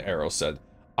bow and arrow said,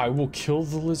 "I will kill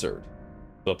the lizard."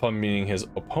 But upon meeting his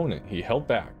opponent, he held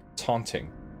back,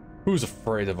 taunting, "Who's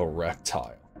afraid of a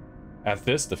reptile?" At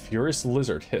this, the furious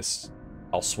lizard hissed,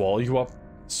 "I'll swallow you up,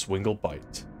 swingle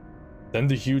bite." Then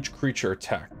the huge creature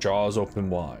attacked, jaws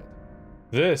open wide.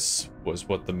 This was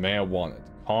what the man wanted.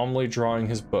 Calmly drawing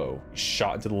his bow, he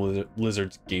shot into the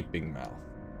lizard's gaping mouth.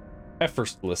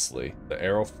 Effortlessly, the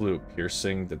arrow flew,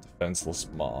 piercing the defenseless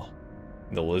maw,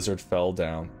 and the lizard fell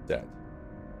down, dead.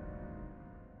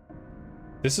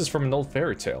 This is from an old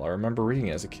fairy tale I remember reading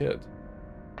as a kid.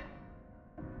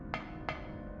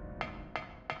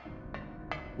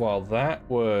 Well, that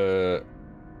was...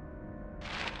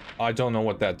 I don't know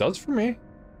what that does for me.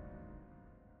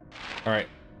 Alright.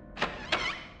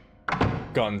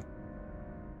 Gun.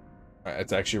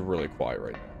 It's actually really quiet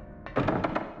right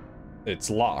now. It's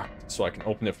locked, so I can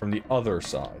open it from the other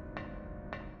side.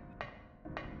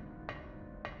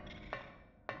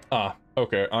 Ah,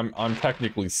 okay. I'm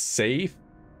technically safe.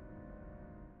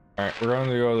 Alright, we're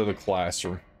gonna go to the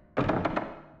classroom.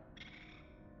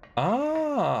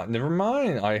 Ah, never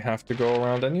mind. I have to go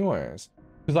around anyways.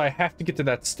 Because I have to get to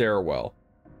that stairwell.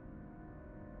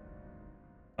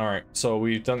 Alright, so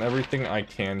we've done everything I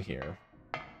can here.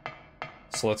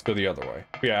 So let's go the other way.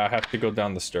 Yeah, I have to go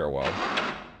down the stairwell.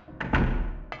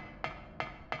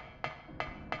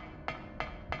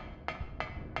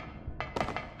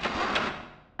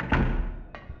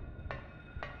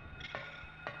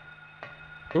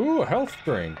 Ooh, a health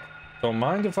drink. Don't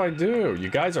mind if I do. You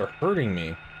guys are hurting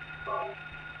me.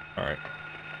 Alright.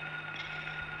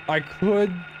 I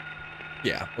could...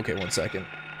 Yeah, okay, 1 second.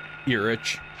 Ear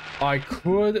itch. I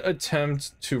could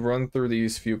attempt to run through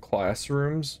these few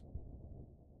classrooms.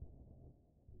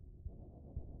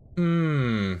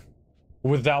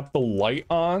 Without the light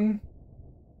on.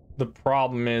 The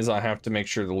problem is I have to make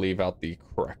sure to leave out the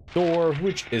correct door,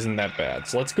 which isn't that bad.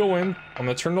 So let's go in. I'm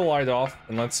gonna turn the light off,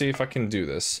 and let's see if I can do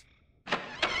this.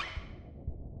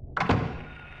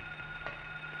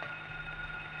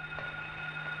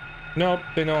 Nope,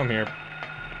 they know I'm here.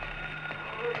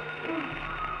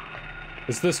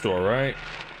 It's this door, right?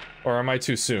 Or am I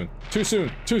too soon? Too soon,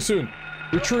 too soon.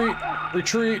 Retreat,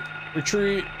 retreat,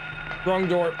 retreat. Wrong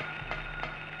door.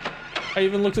 I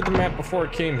even looked at the map before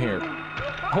I came here.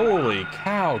 Holy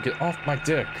cow, get off my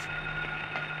dick.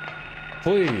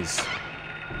 Please.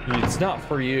 It's not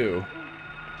for you.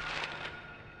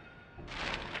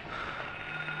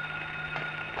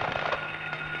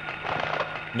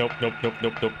 Nope, nope, nope,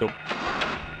 nope, nope, nope.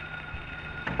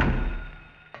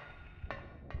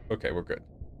 Okay, we're good.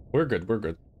 We're good, we're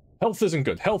good. Health isn't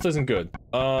good, health isn't good.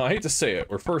 I hate to say it,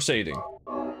 we're first aiding.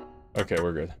 Okay,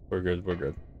 we're good, we're good, we're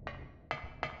good.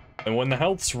 And when the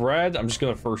health's red, I'm just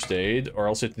gonna first aid, or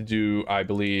else you have to do, I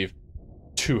believe,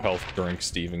 2 health drinks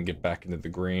to even get back into the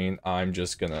green. I'm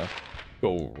just gonna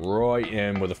go right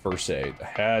in with a first aid. I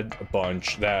had a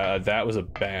bunch, that was a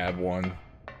bad one.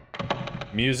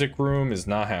 Music room is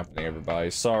not happening,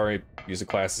 everybody. Sorry, music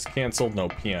class is canceled, no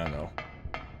piano.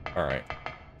 Alright,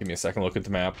 give me a second, look at the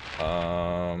map.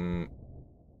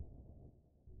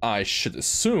 I should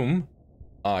assume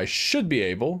I should be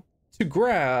able to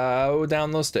go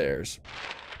down those stairs.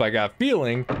 But I got a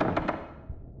feeling...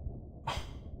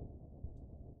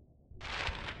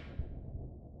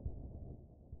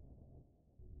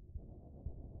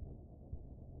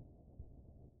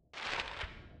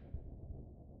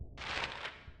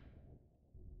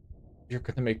 You're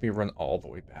gonna make me run all the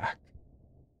way back.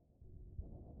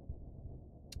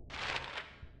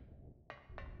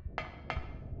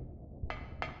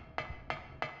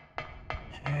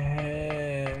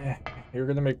 You're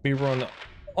gonna make me run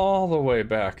all the way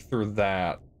back through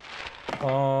that.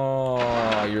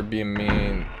 Oh, you're being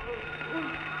mean.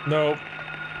 Nope.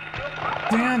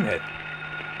 Damn it.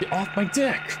 Get off my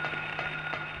dick.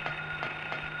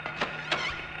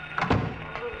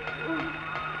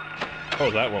 Oh,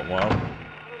 that went well.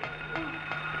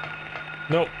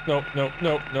 Nope, nope, nope,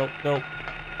 nope, nope, nope.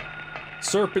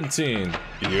 Serpentine.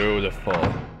 Beautiful.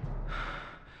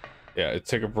 Yeah,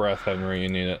 take a breath, Henry, you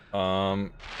need it.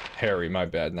 Harry, my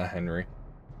bad, not Henry.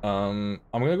 I'm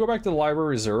gonna go back to the library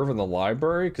reserve in the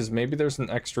library, because maybe there's an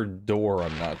extra door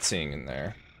I'm not seeing in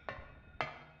there.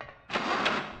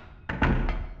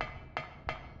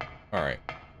 Alright.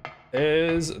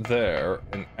 Is there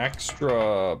an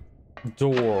extra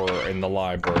door in the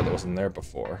library that wasn't there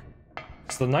before?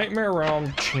 Because the Nightmare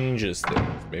Realm changes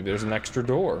things. Maybe there's an extra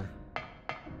door.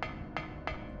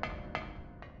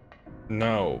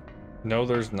 No. No,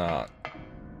 there's not.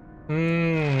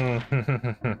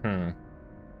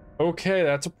 Okay,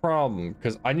 that's a problem,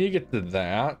 because I need to get to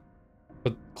that,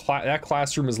 but that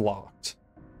classroom is locked.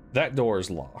 That door is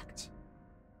locked.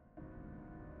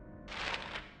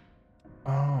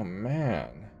 Oh,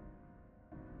 man.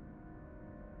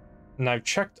 And I've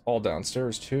checked all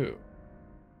downstairs, too.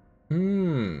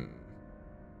 Do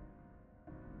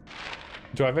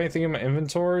I have anything in my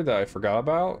inventory that I forgot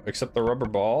about, except the rubber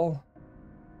ball?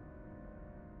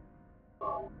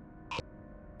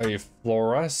 A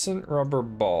fluorescent rubber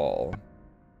ball.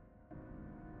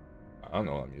 I don't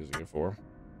know what I'm using it for.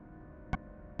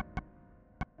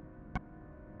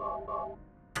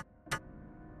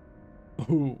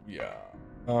 Ooh, yeah.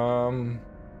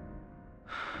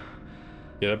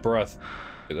 Get a breath.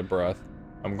 Get a breath.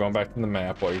 I'm going back to the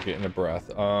map while you're getting a breath.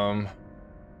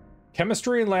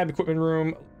 Chemistry and lab equipment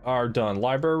room are done.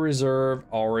 Library reserve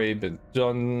already been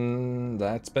done.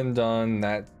 That's been done.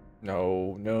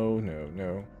 No.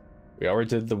 We already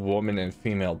did the woman and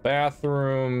female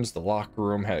bathrooms. The locker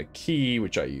room had a key,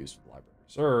 which I used for library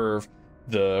reserve.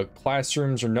 The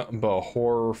classrooms are nothing but a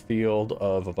horror field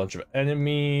of a bunch of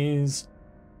enemies.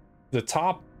 The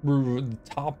top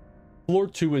floor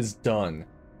 2 is done.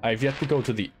 I've yet to go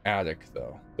to the attic,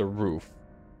 though. The roof.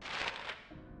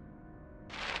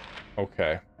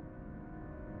 Okay.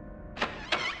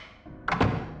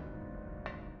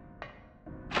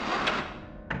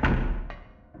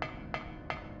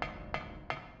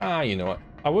 You know what?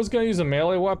 I was gonna use a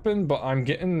melee weapon, but I'm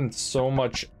getting so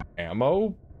much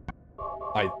ammo,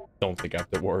 I don't think I have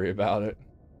to worry about it.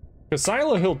 Because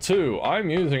Silent Hill 2,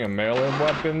 I'm using a melee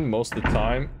weapon most of the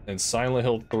time, and Silent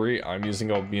Hill 3, I'm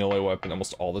using a melee weapon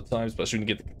almost all the time, especially when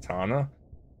you get the katana.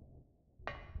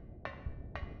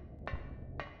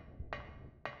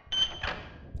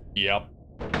 Yep.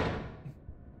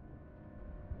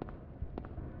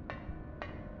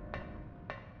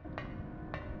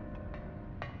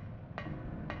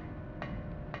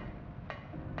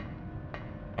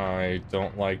 I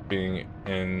don't like being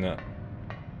in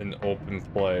an open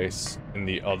place in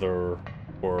the other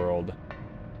world.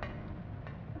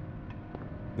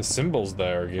 The symbol's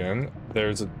there again.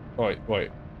 There's a... Oh,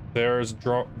 wait. There's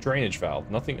drainage valve.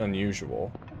 Nothing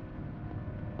unusual.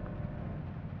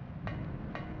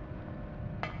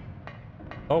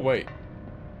 Oh, wait.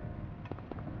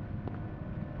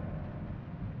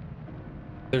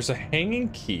 There's a hanging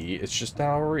key. It's just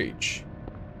out of reach.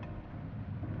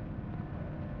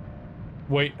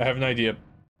 Wait, I have an idea.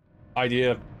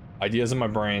 Ideas in my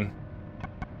brain.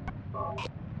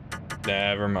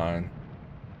 Never mind.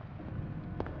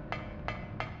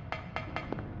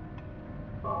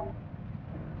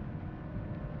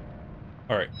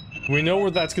 Alright. We know where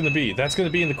that's gonna be. That's gonna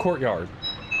be in the courtyard.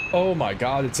 Oh my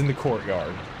god, it's in the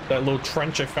courtyard. That little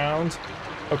trench I found.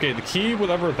 Okay, the key,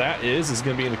 whatever that is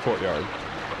gonna be in the courtyard.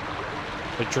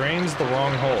 It drains the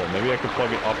wrong hole. Maybe I could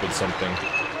plug it up with something.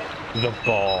 The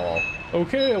ball.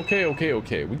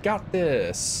 Okay. We got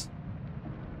this.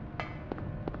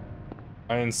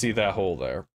 I didn't see that hole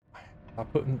there.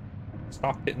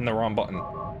 Stop hitting the wrong button.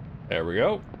 There we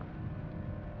go.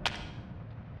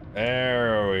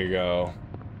 There we go.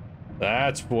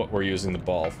 That's what we're using the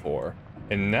ball for.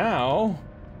 And now,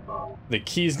 the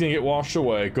key's gonna get washed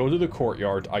away. Go to the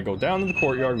courtyard. I go down to the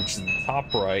courtyard, which is in the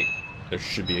top right. There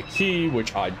should be a key,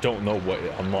 which I don't know what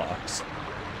it unlocks.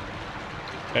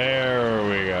 There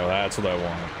we go. That's what I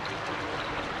want.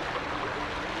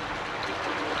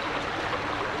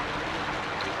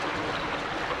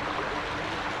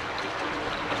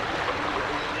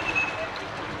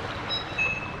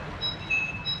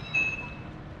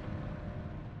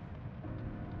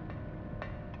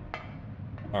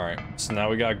 Alright, so now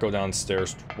we gotta go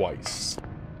downstairs twice.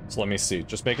 So let me see,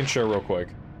 just making sure real quick.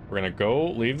 We're gonna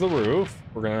go leave the roof.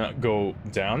 We're gonna go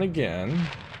down again.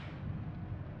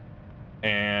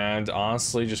 And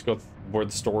honestly, just go where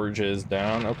the storage is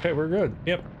down. Okay, we're good.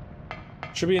 Yep.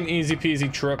 Should be an easy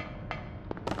peasy trip.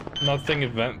 Nothing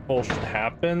eventful should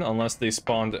happen unless they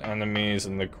spawned enemies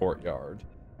in the courtyard.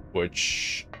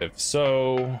 Which, if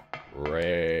so,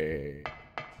 great.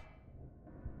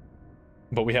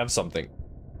 But we have something.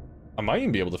 I might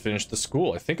even be able to finish the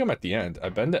school. I think I'm at the end.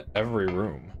 I've been to every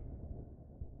room.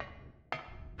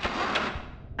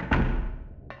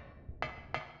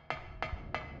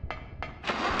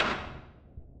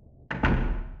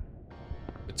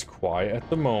 It's quiet at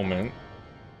the moment.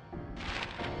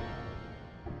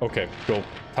 Okay, go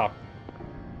top.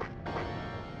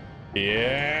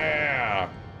 Yeah!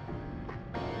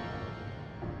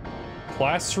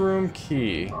 Classroom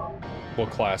key. What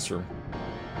classroom?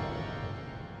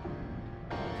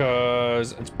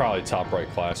 Because it's probably top right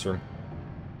classroom.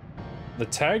 The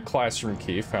tag classroom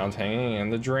key found hanging in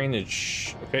the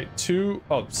drainage. Okay,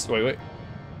 wait.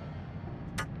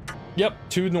 Yep,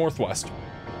 2 northwest.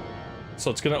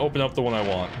 So it's gonna open up the one I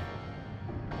want.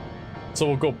 So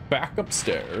we'll go back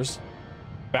upstairs,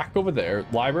 back over there,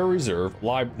 library reserve,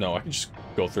 no, I can just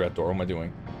go through that door. What am I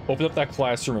doing? Open up that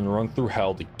classroom and run through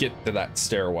hell to get to that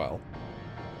stairwell.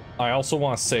 I also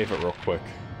want to save it real quick.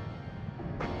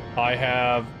 I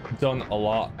have done a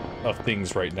lot of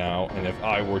things right now, and if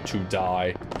I were to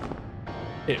die,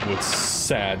 it would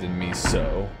sadden me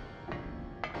so.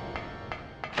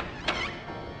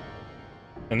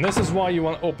 And this is why you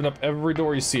want to open up every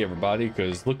door you see, everybody,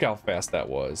 because look how fast that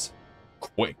was.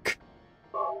 Quick.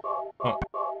 Oh,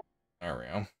 there we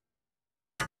go.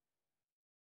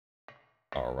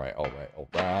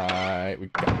 Alright, we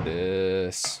got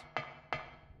this.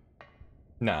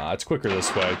 Nah, it's quicker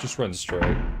this way, just run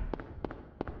straight.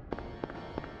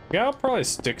 Yeah, I'll probably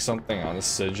stick something on the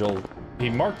sigil. He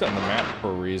marked it on the map for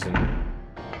a reason.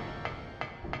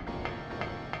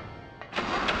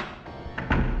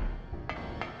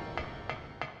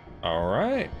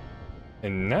 Alright.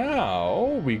 And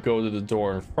now we go to the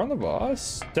door in front of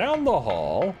us, down the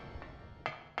hall.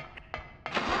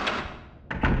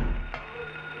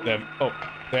 They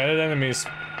added enemies.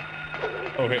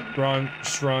 Okay, run,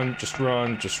 just run.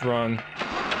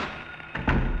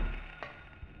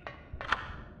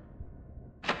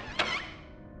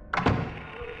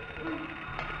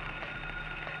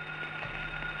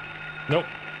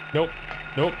 Nope.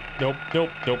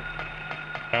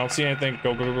 I don't see anything.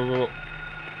 Go. Alright,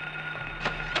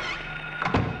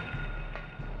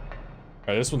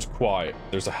 this one's quiet.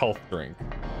 There's a health drink.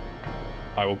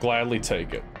 I will gladly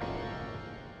take it.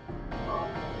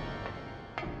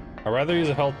 I'd rather use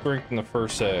a health drink than the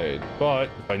first aid, but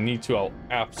if I need to, I'll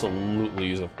absolutely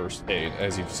use a first aid,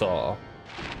 as you saw.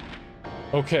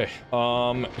 Okay,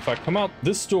 if I come out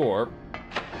this door,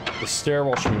 the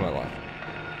stairwell should be my left.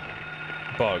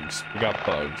 Bugs. We got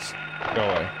bugs. Go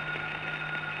away.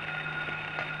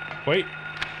 Wait.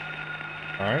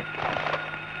 Alright.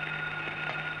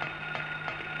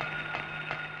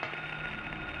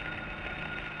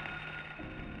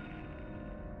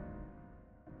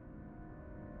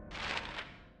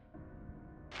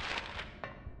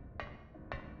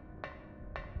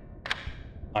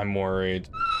 I'm worried.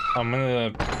 I'm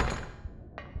gonna...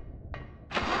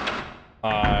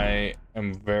 I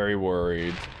am very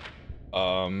worried.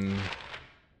 Health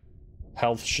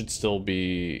should still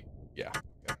be... Yeah.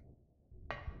 Okay.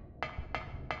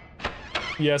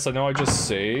 Yes, I know I just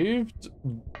saved,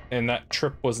 and that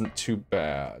trip wasn't too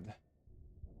bad.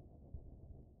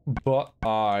 But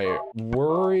I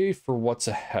worry for what's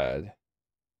ahead.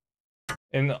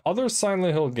 In other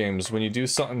Silent Hill games, when you do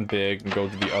something big and go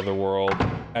to the Otherworld,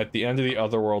 at the end of the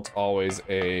Otherworld's always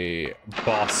a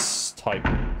boss-type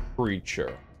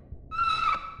creature.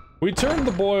 We turned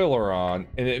the boiler on,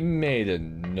 and it made a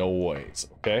noise,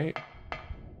 okay?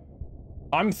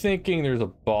 I'm thinking there's a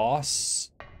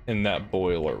boss in that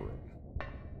boiler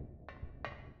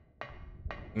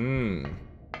room.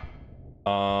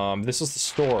 This is the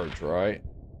storage, right?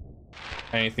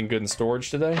 Anything good in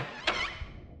storage today?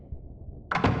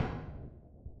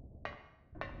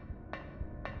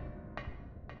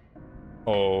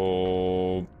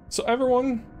 Oh, so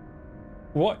everyone,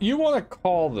 what you want to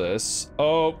call this?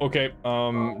 Oh, okay.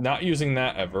 Not using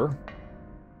that ever.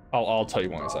 I'll tell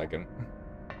you one second.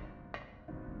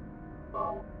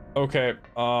 Okay.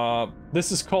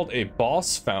 This is called a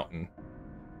boss fountain.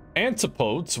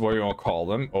 Antipodes, what do you want to call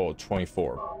them? Oh,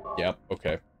 24. Yep.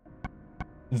 Okay.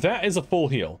 That is a full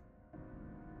heal.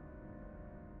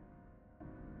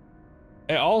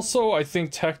 And also, I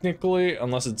think technically,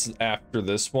 unless it's after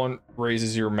this one,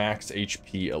 raises your max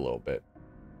HP a little bit.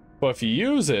 But if you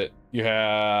use it, you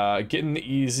have getting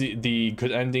the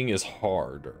good ending is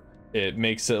harder. It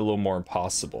makes it a little more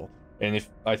impossible. And if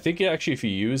I think actually if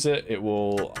you use it, it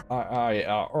will.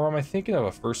 Or am I thinking of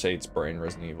a first aid spray in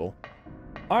Resident Evil?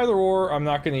 Either or, I'm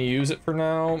not going to use it for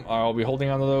now. I'll be holding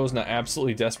on to those, and I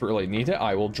absolutely desperately need it.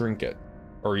 I will drink it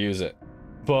or use it.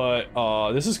 But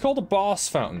this is called a boss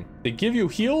fountain. They give you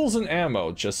heals and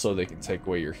ammo just so they can take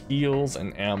away your heals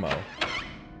and ammo.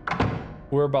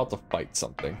 We're about to fight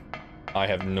something. I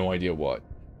have no idea what.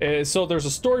 So there's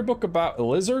a storybook about a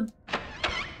lizard.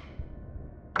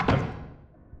 I'm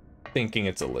thinking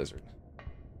it's a lizard.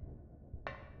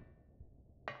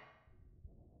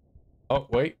 Oh,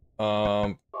 wait.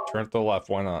 Turn to the left,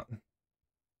 why not?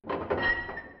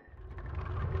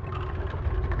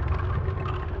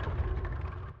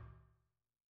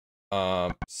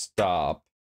 Stop.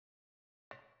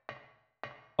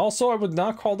 Also, I would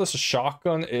not call this a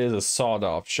shotgun, it is a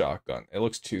sawed-off shotgun. It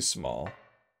looks too small.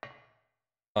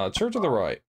 Turn to the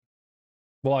right.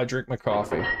 While I drink my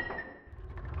coffee.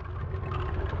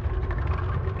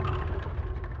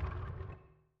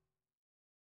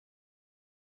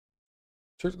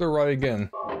 Turn to the right again.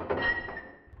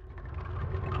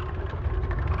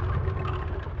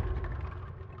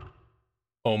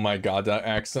 Oh my god, did I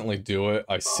accidentally do it?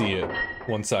 I see it.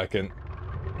 1 second.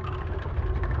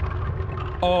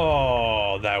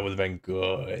 Oh, that would have been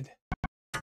good.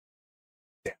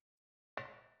 Damn.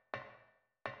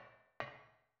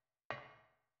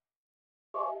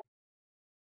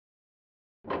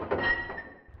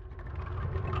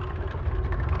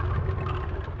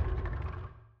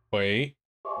 Wait.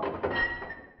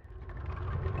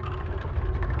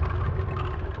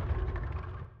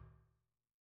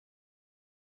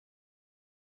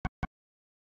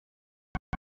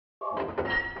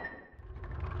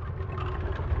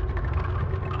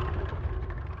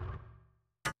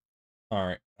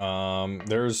 Alright,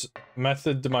 there's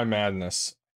method to my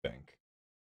madness, I think.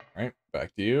 Alright,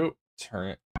 back to you.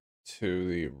 Turn it to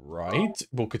the right.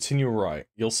 We'll continue right.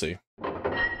 You'll see.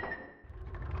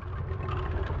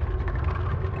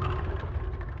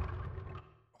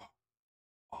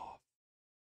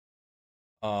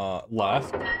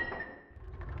 Left.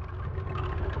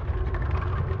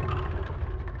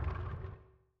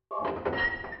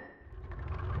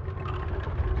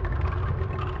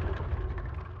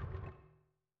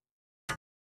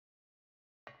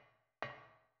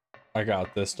 I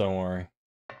got this, don't worry.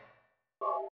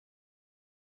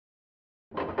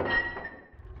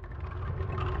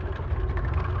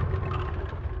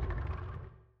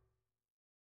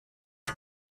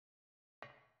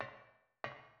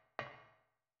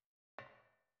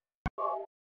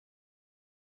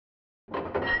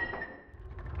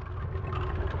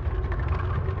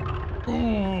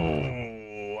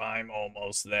 Ooh, I'm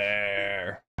almost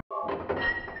there.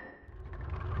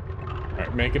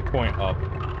 Alright, make it point up.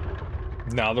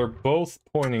 Now they're both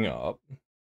pointing up.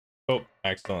 Oh,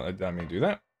 accidentally, I didn't mean to do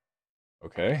that.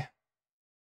 Okay.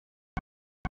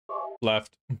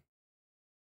 Left.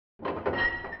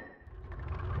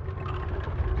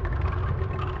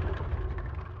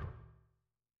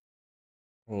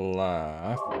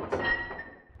 Left.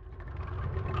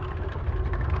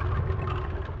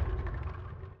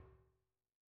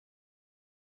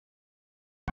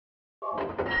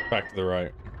 Back to the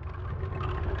right.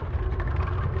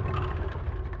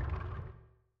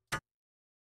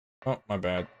 Oh, my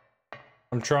bad.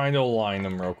 I'm trying to align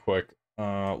them real quick.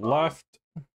 Left.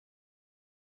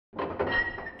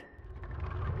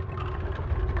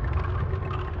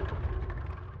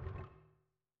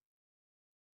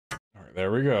 Alright,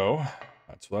 there we go.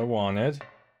 That's what I wanted.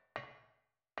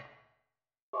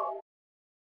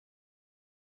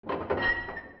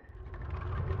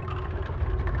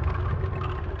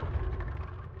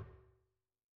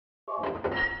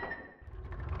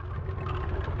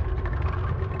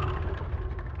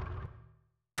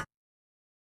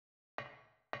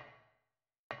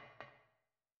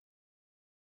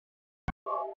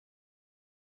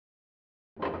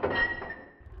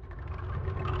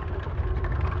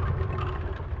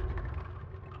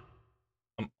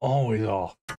 I'm always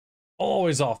off.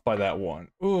 Always off by that one.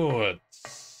 Ooh,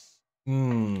 it's...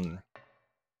 No,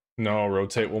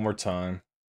 rotate one more time.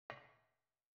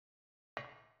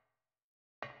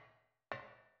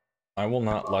 I will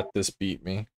not let this beat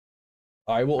me.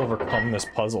 I will overcome this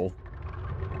puzzle.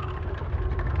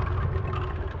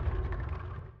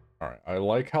 Alright, I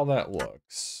like how that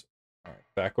looks. Alright,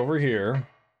 back over here.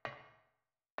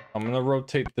 I'm gonna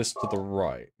rotate this to the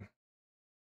right.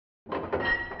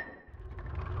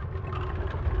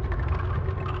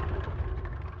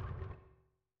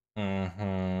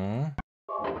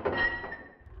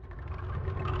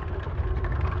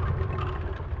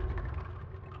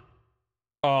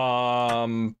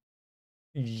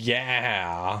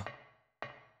 Yeah.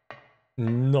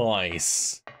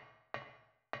 Nice.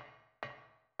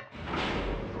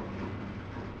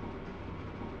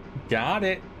 Got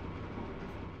it.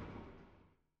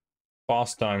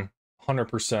 Boss time.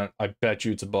 100%. I bet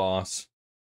you it's a boss.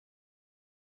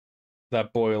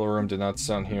 That boiler room did not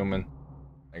sound human.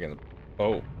 Again.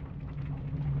 Oh.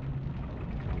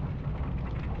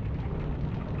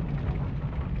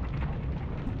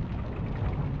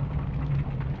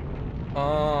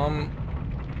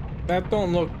 That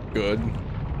don't look good.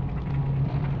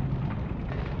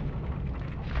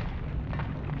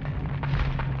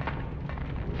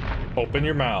 Open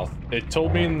your mouth. It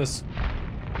told me in this...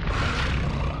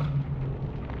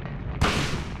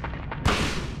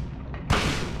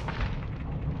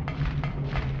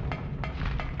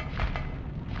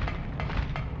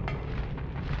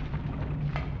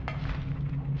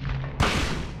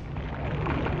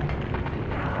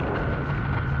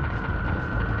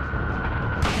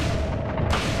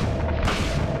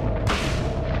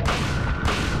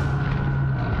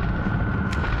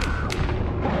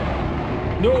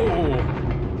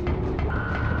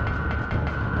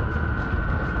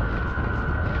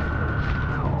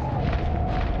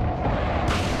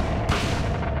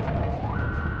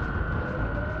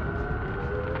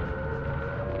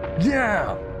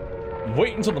 Yeah!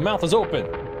 Wait until the mouth is open.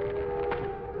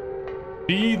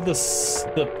 Be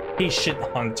the patient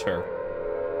hunter.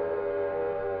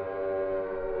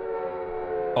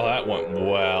 Oh, that went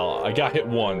well. I got hit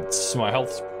once. My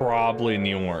health's probably in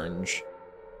the orange.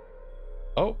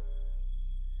 Oh.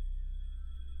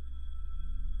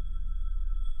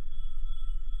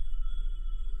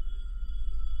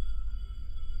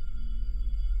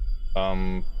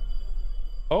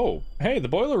 Oh, hey, the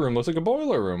boiler room looks like a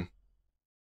boiler room.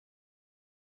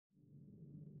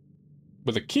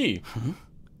 With a key. Huh?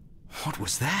 What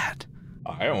was that?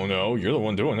 I don't know. You're the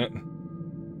one doing it.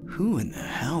 Who in the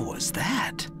hell was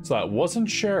that? So that wasn't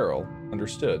Cheryl.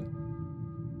 Understood.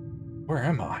 Where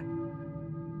am I?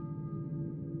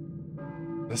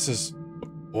 This is a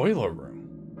boiler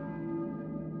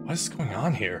room. What is going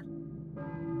on here?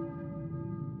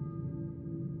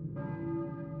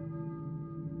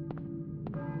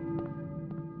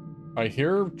 I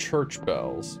hear church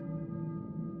bells.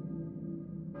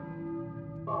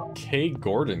 K.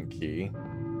 Gordon key.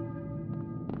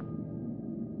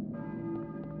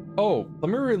 Oh,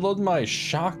 let me reload my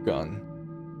shotgun.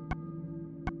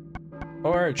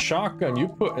 Alright, shotgun, you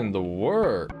put in the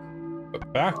work.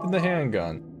 But back to the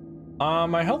handgun.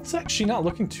 My health's actually not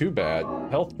looking too bad.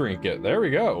 Health trinket, there we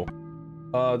go.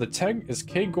 The tag is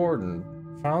K. Gordon.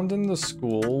 Found in the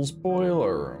school's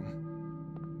boiler room.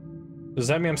 Does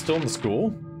that mean I'm still in the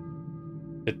school?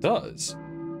 It does.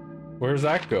 Where does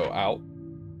that go? Out?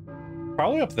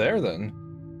 Probably up there then.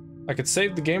 I could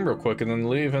save the game real quick and then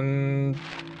leave and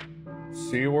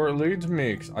see where it leads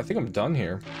me. I think I'm done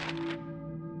here.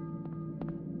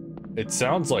 It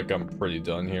sounds like I'm pretty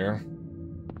done here.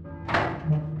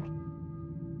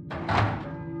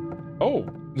 Oh,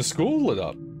 the school lit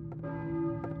up.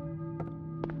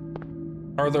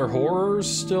 Are there horrors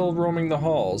still roaming the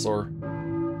halls, or...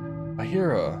 I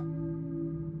hear a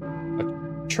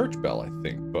church bell, I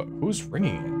think, but who's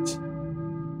ringing it?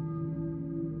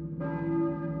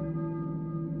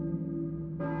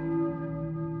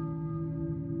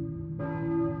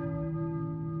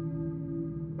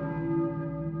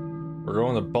 We're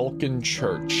going to Balkan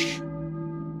Church.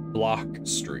 Block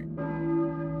Street.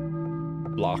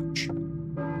 Block.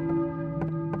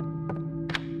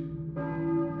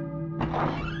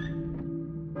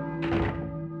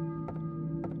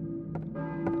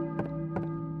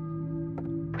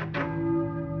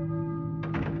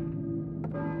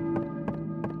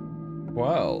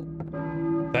 Well,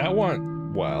 that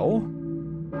went well.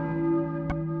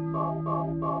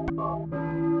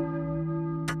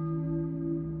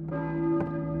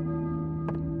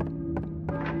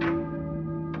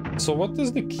 So what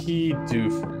does the key do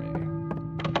for me?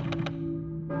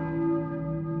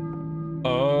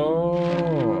 Oh.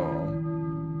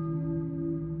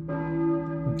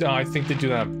 I think they do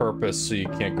that on purpose so you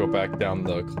can't go back down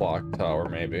the clock tower,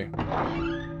 maybe.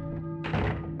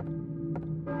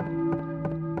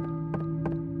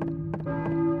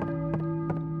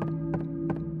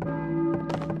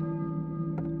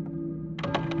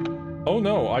 Oh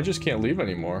no, I just can't leave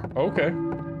anymore. Okay.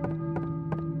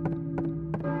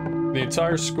 The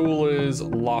entire school is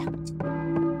locked.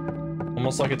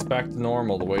 Almost like it's back to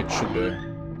normal, the way it should be.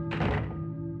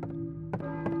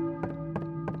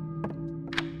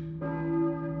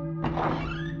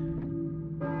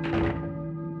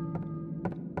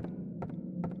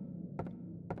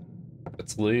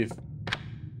 Let's leave.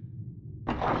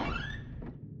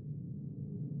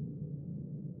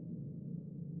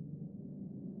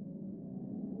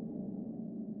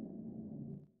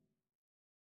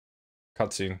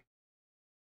 Cutscene.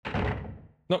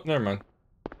 Nope, never mind.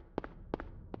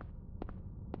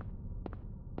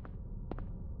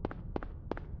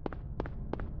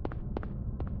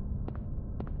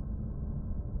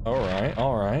 Alright,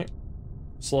 alright.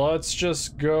 So let's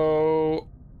just go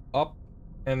up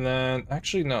and then...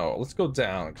 Actually, no. Let's go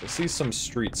down, because I see some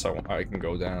streets I can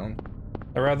go down.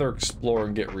 I'd rather explore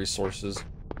and get resources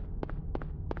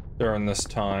during this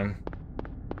time.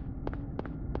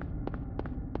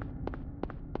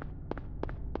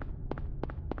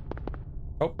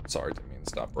 Oh, sorry, didn't mean to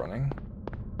stop running.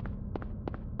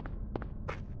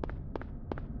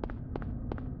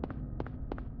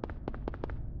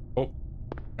 Oh,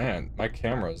 man, my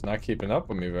camera is not keeping up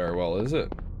with me very well, is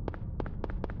it?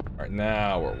 Alright,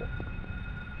 now we're...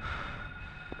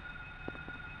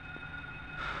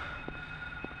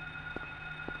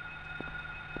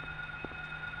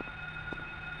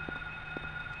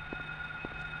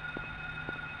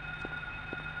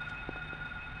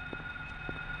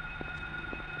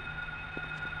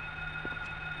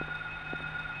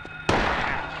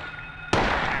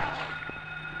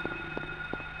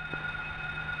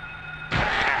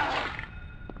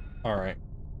 Alright.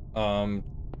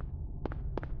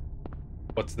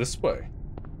 What's this way?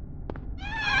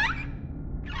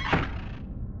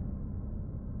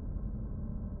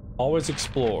 Always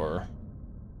explore.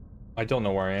 I don't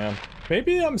know where I am.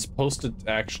 Maybe I'm supposed to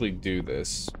actually do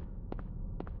this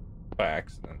by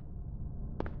accident.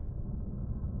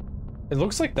 It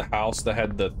looks like the house that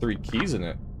had the 3 keys in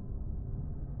it.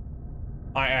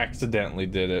 I accidentally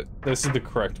did it. This is the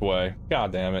correct way.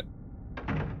 God damn it.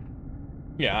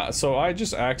 Yeah, so I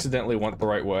just accidentally went the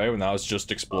right way when I was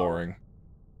just exploring.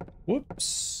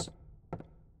 Whoops.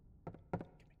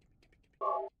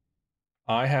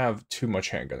 I have too much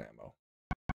handgun ammo.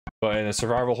 But in a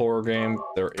survival horror game,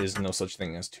 there is no such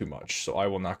thing as too much, so I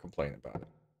will not complain about it.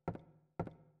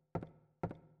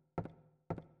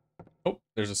 Oh,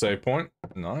 there's a save point.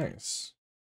 Nice.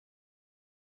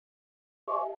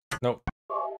 Nope.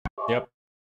 Yep.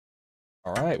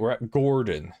 Alright, we're at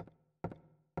Gordon.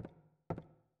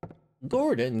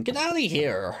 Gordon, get out of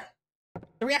here!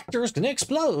 The reactor's gonna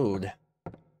explode!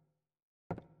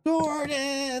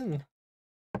 Gordon!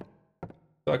 I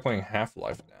feel like playing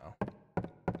Half-Life now.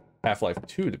 Half-Life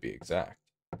 2 to be exact.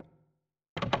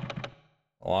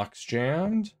 Lock's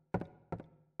jammed.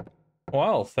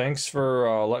 Well, thanks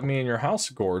for letting me in your house,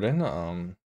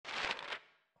 Gordon.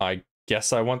 I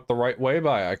guess I went the right way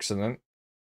by accident.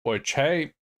 Which,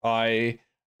 hey, I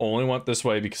only went this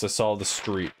way because I saw the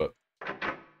street, but...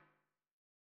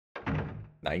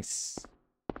 Nice.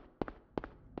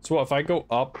 So what, if I go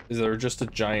up, is there just a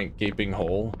giant gaping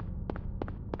hole?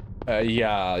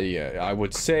 Yeah, I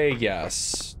would say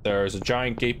yes. There's a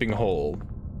giant gaping hole.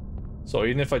 So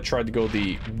even if I tried to go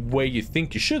the way you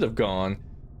think you should have gone...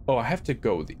 Oh, I have to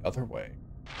go the other way.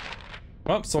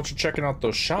 Oh, so you're checking out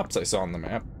those shops I saw on the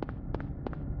map.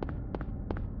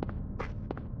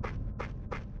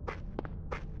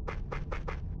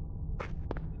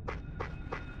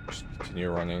 continue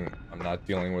running. I'm not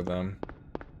dealing with them.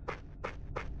 At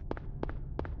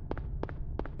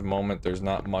the moment, there's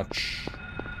not much.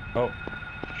 Oh.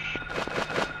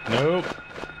 Nope.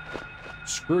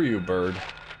 Screw you, bird.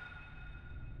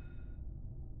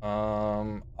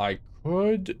 I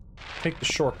could take the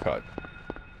shortcut.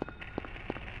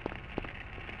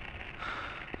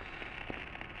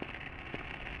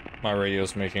 My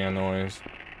radio's making a noise.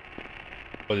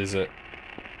 What is it?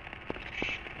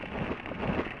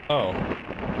 Oh.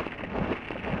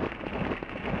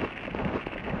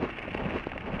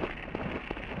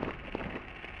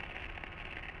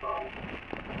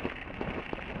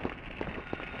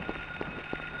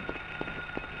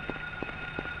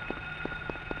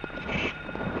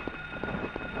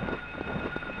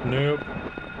 Nope.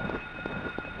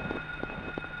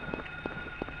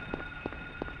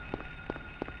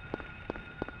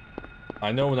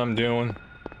 I know what I'm doing.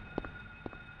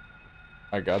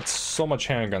 I got so much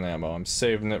handgun ammo. I'm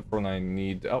saving it for when I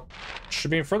need. Oh, it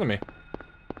should be in front of me.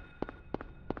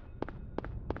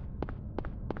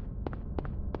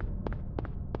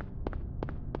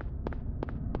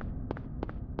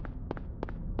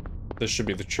 This should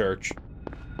be the church.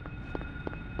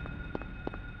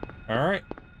 All right.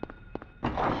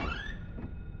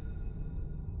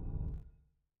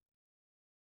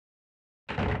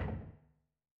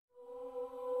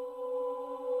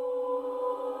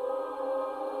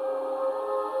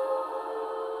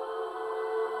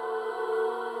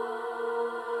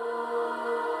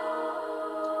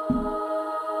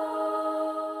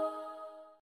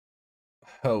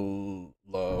 Hello?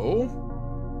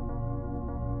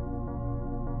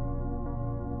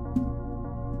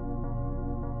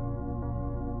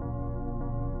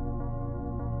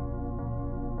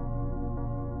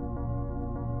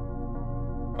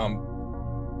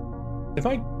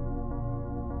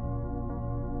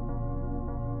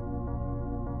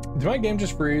 Did my game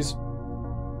just freeze?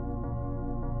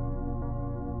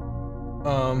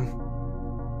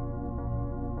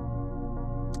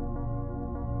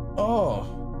 Oh.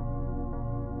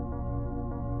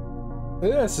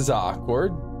 This is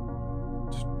awkward.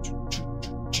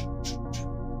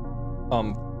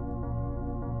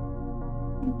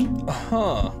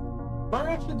 Huh. Do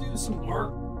I have to do some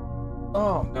work?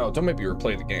 Oh, no, don't make me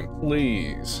replay the game,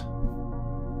 please.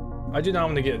 I do not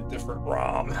want to get a different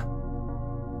ROM.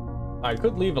 I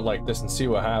could leave it like this and see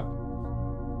what happens.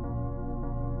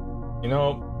 You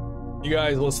know, you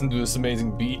guys listen to this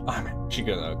amazing beat. I'm actually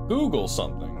gonna Google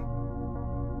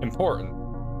something important.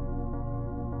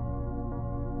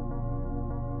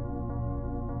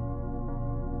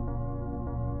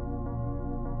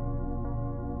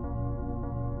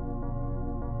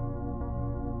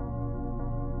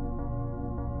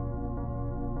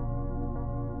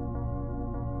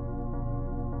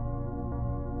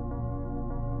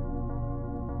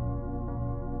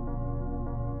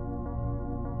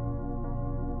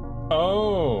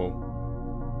 Oh.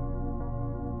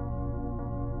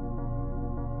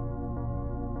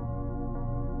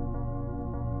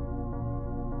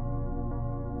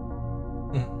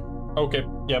 Okay,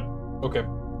 yep, okay.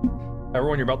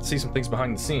 Everyone, you're about to see some things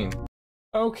behind the scene.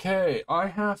 Okay, I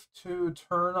have to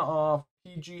turn off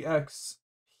PGXP.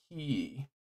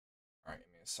 Alright,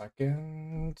 give me a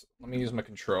second. Let me use my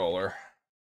controller.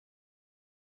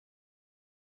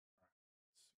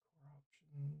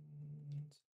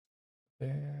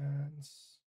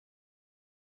 Bands.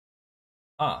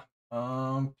 Ah, P.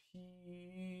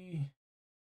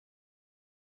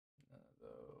 None of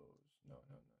those. No.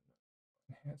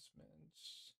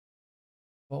 Enhancements.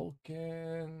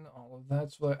 Vulcan. All of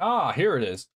that's what. Ah, here it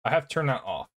is. I have to turn that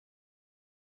off.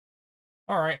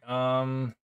 All right.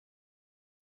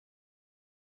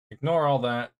 Ignore all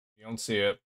that. You don't see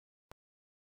it.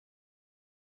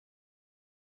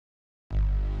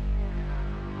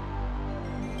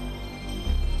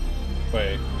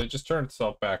 Wait, it just turned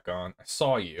itself back on. I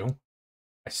saw you.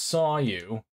 I saw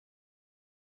you.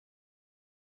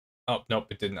 Oh, nope,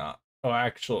 it did not. Oh,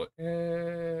 actually,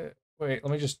 wait, let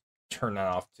me just turn that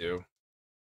off too.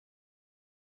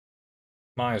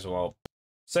 Might as well.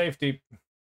 Safety.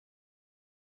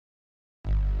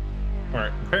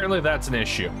 Alright, apparently that's an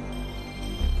issue.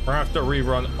 We're gonna have to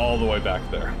rerun all the way back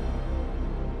there.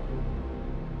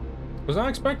 Was not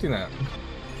expecting that.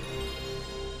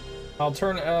 I'll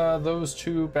turn those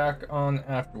two back on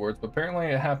afterwards, but apparently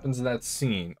it happens in that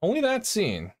scene. Only that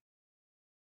scene.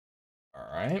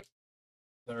 Alright.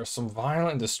 There are some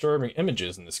violent and disturbing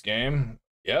images in this game.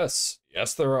 Yes,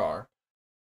 yes there are.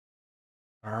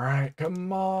 Alright,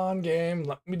 come on game,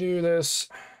 let me do this.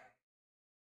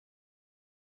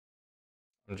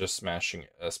 I'm just smashing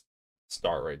a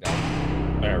star right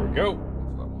now. There we go.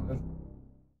 That's what I wanted.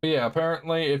 But yeah,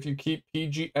 apparently if you keep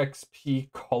PGXP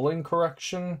culling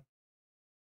correction,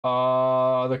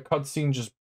 the cutscene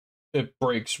just, it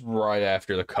breaks right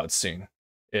after the cutscene.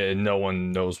 And no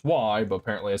one knows why, but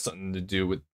apparently it has something to do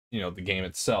with, you know, the game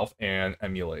itself and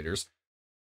emulators.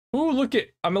 Ooh, look at,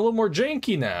 I'm a little more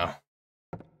janky now.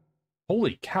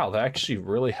 Holy cow, that actually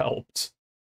really helped.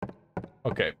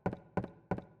 Okay.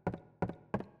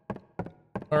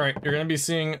 Alright, you're gonna be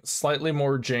seeing slightly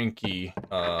more janky,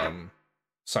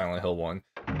 Silent Hill 1.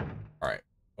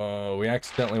 Alright. We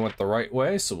accidentally went the right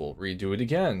way, so we'll redo it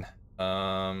again.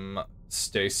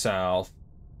 Stay south,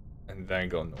 and then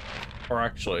go north. Or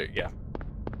actually, yeah.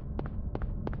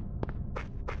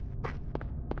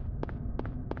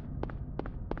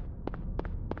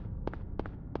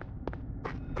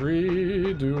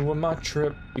 Redoing my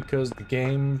trip because the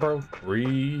game broke.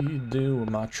 Redoing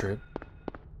my trip.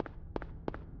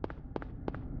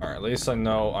 Alright, at least I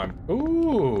know I'm...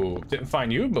 Ooh, didn't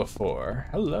find you before.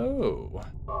 Hello.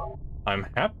 I'm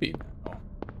happy now.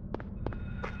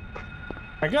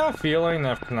 I got a feeling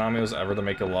that if Konami was ever to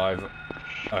make a live,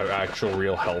 actual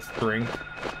real health drink,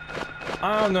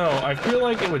 I don't know, I feel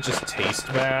like it would just taste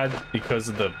bad because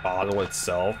of the bottle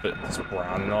itself. It's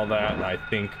brown and all that, and I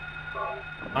think...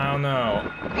 I don't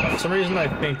know. For some reason, I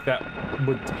think that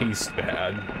would taste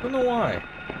bad. I don't know why.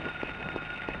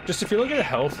 Just if you look at a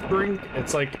health drink,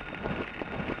 it's like,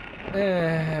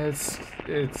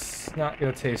 it's not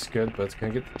gonna taste good, but it's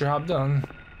gonna get the job done.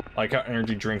 Like how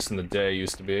energy drinks in the day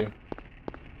used to be.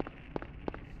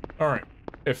 All right,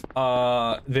 if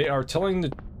they are telling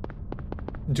the,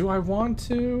 do I want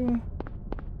to?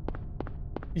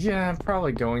 Yeah, I'm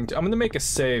probably going to. I'm gonna make a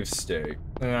save state,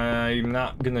 and I'm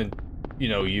not gonna, you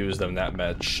know, use them that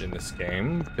much in this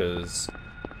game because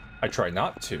I try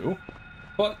not to,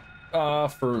 but.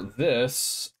 For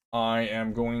this, I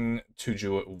am going to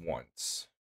do it once.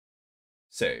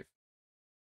 Save.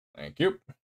 Thank you.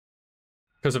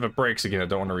 Because if it breaks again, I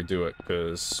don't want to redo it,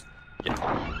 because,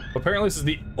 yeah. Apparently this is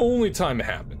the only time it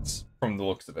happens, from the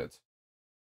looks of it.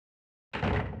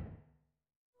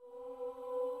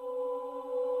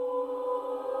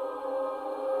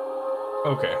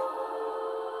 Okay.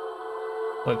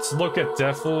 Let's look at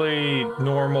definitely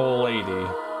normal lady.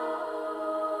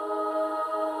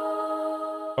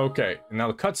 Okay, now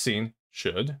the cutscene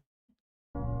should.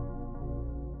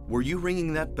 Were you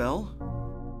ringing that bell?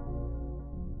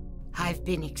 I've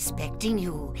been expecting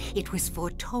you. It was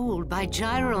foretold by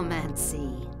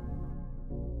gyromancy.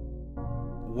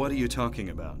 What are you talking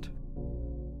about?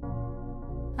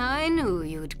 I knew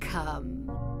you'd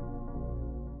come.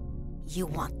 You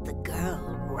want the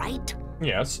girl, right?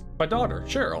 Yes, my daughter,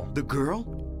 Cheryl. The girl?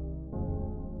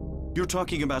 You're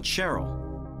talking about Cheryl.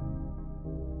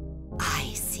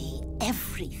 I see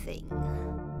everything.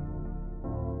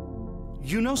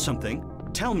 You know something?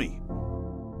 Tell me.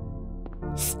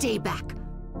 Stay back.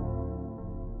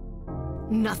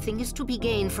 Nothing is to be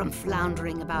gained from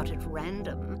floundering about at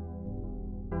random.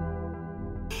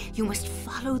 You must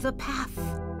follow the path.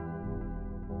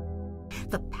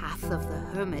 The path of the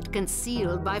hermit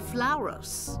concealed by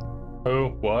Flauros.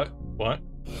 Oh, what? What?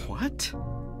 What?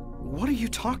 What are you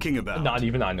talking about? Not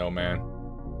even I know, man.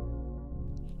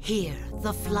 Here,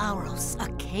 the Flauros,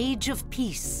 a cage of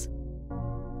peace.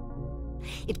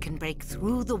 It can break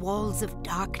through the walls of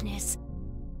darkness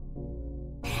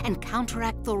and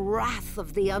counteract the wrath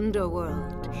of the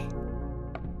underworld.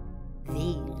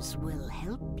 These will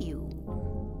help you.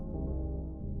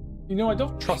 You know, I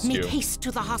don't trust you. Make haste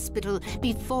to the hospital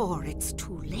before it's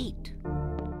too late.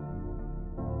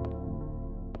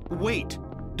 Wait!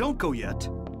 Don't go yet!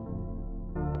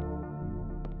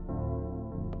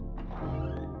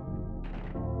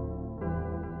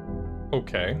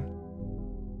 Okay.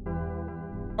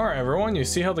 Alright, everyone, you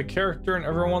see how the character and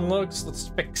everyone looks? Let's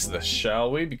fix this, shall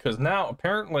we? Because now,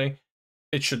 apparently,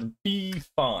 it should be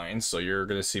fine. So you're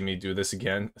gonna see me do this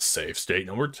again. Save state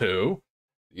number 2.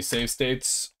 These save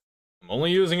states, I'm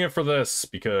only using it for this,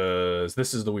 because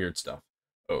this is the weird stuff.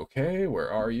 Okay,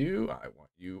 where are you? I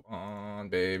want you on,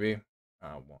 baby.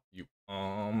 I want you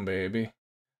on, baby.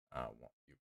 I want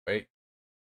you, wait.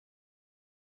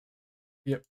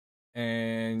 Yep.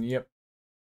 And yep.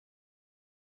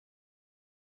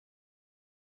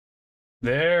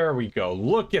 There we go.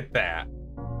 Look at that.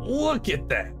 Look at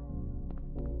that.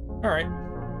 All right.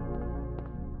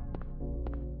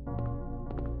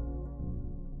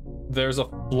 There's a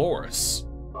florist,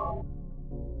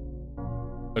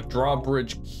 a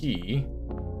drawbridge key,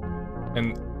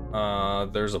 and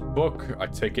there's a book. I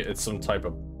take it it's some type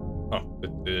of, oh,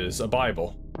 it is a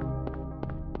Bible.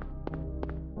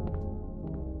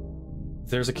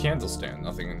 There's a candle stand,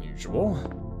 nothing unusual.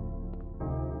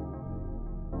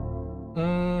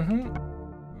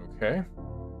 Okay.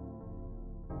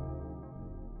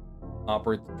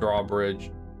 Operate the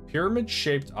drawbridge.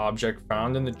 Pyramid-shaped object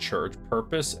found in the church.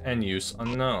 Purpose and use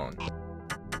unknown.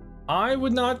 I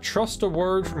would not trust a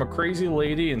word from a crazy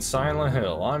lady in Silent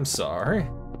Hill. I'm sorry.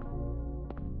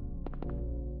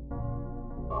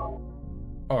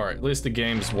 Alright, at least the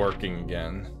game's working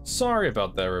again. Sorry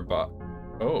about that, everybody.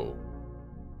 Oh.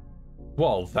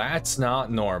 Well, that's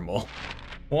not normal.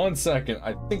 1 second.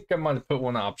 I think I might have put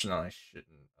one option on I shouldn't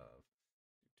have.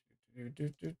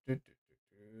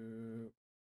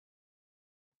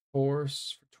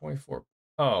 Force for 24.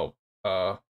 Oh,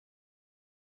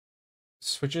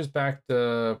 switches back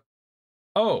to.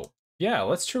 Oh, yeah,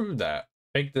 let's try that.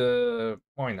 Make the.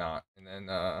 Why not? And then,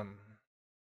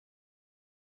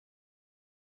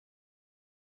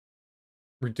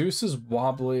 reduces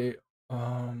wobbly.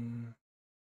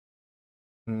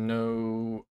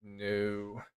 No.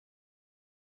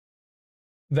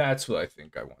 That's what I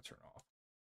think I want to turn off.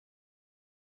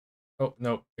 Oh,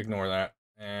 nope, ignore that.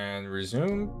 And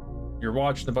resume. You're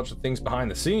watching a bunch of things behind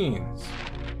the scenes.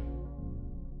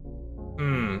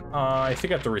 I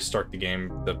think I have to restart the game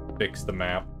to fix the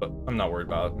map, but I'm not worried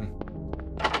about it.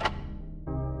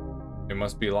 It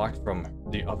must be locked from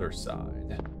the other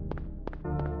side.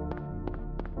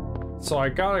 So I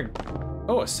gotta...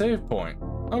 Oh, a save point.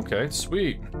 Okay,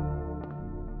 sweet.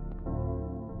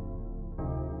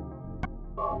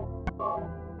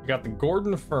 We got the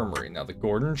Gordon Infirmary, now the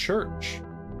Gordon Church.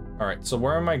 Alright, so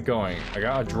where am I going? I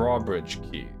got a drawbridge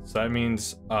key. So that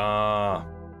means,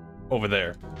 over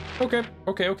there. Okay.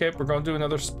 We're gonna do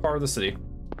another part of the city.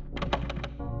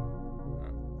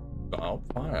 Oh,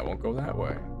 fine, I won't go that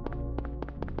way.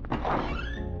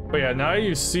 But yeah, now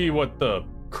you see what the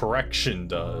correction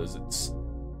does. It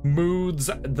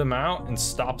smooths them out and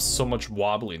stops so much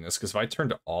wobbliness, because if I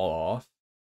turned it all off...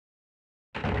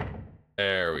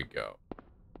 There we go.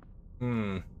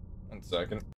 1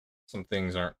 second. Some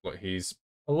things aren't what he's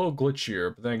a little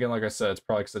glitchier, but then again, like I said, it's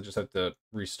probably because I just have to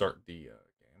restart the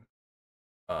game.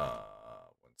 1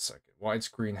 second.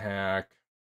 Widescreen hack.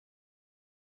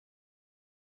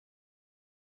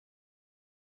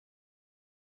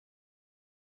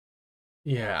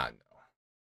 Yeah, no.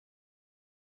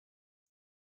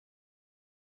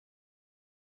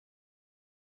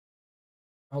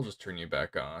 I'll just turn you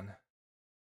back on.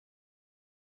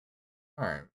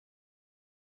 Alright.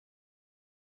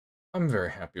 I'm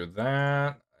very happy with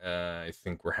that. I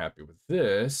think we're happy with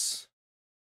this.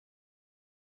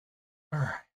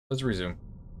 Alright, let's resume.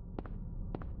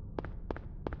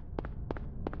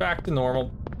 Back to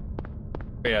normal.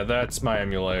 Yeah, that's my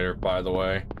emulator, by the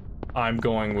way. I'm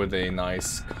going with a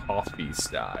nice coffee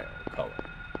style color.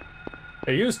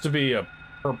 It used to be a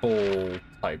purple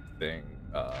type thing,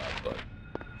 but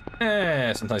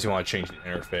sometimes you want to change the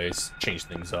interface, change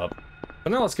things up.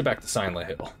 But now let's get back to Silent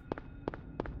Hill.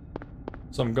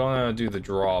 So I'm gonna do the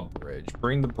drawbridge,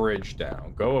 bring the bridge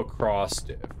down, go across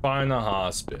it, find the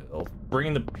hospital,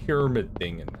 bring the pyramid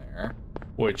thing in there,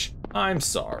 which, I'm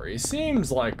sorry,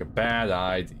 seems like a bad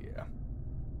idea.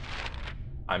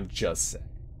 I'm just saying.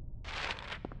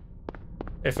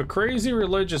 If a crazy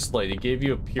religious lady gave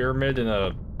you a pyramid in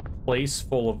a place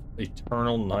full of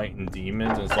eternal night and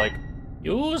demons, and it's like,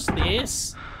 use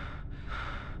this.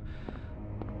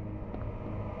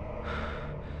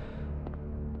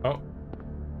 Oh.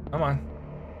 Come on.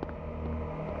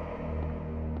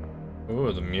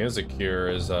 Ooh, the music here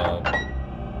is,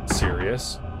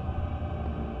 serious.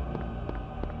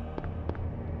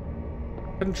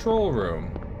 Control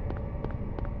room.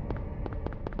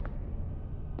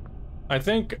 I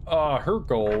think, her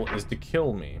goal is to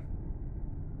kill me.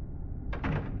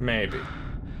 Maybe.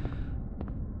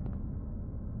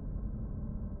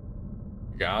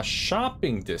 Got a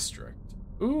shopping district.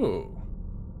 Ooh.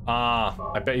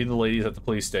 I bet you the ladies at the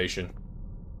police station.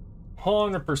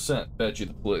 100% bet you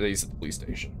the ladies at the police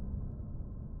station.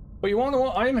 But you wanna know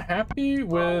what? I'm happy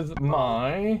with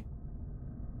my...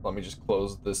 Let me just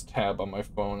close this tab on my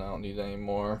phone. I don't need it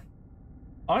anymore.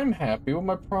 I'm happy with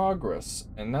my progress.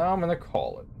 And now I'm gonna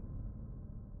call it.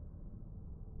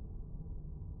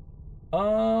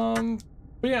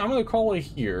 But yeah, I'm gonna call it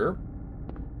here.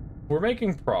 We're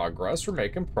making progress.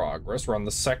 We're on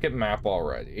the second map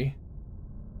already.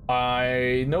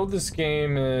 I know this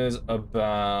game is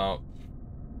about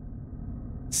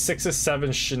 6 to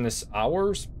 7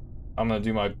 hours. I'm gonna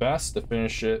do my best to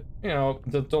finish it. You know,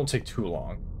 don't take too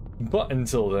long. But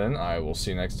until then, I will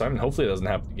see you next time. And hopefully it doesn't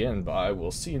happen again, but I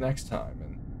will see you next time.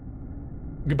 And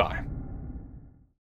goodbye.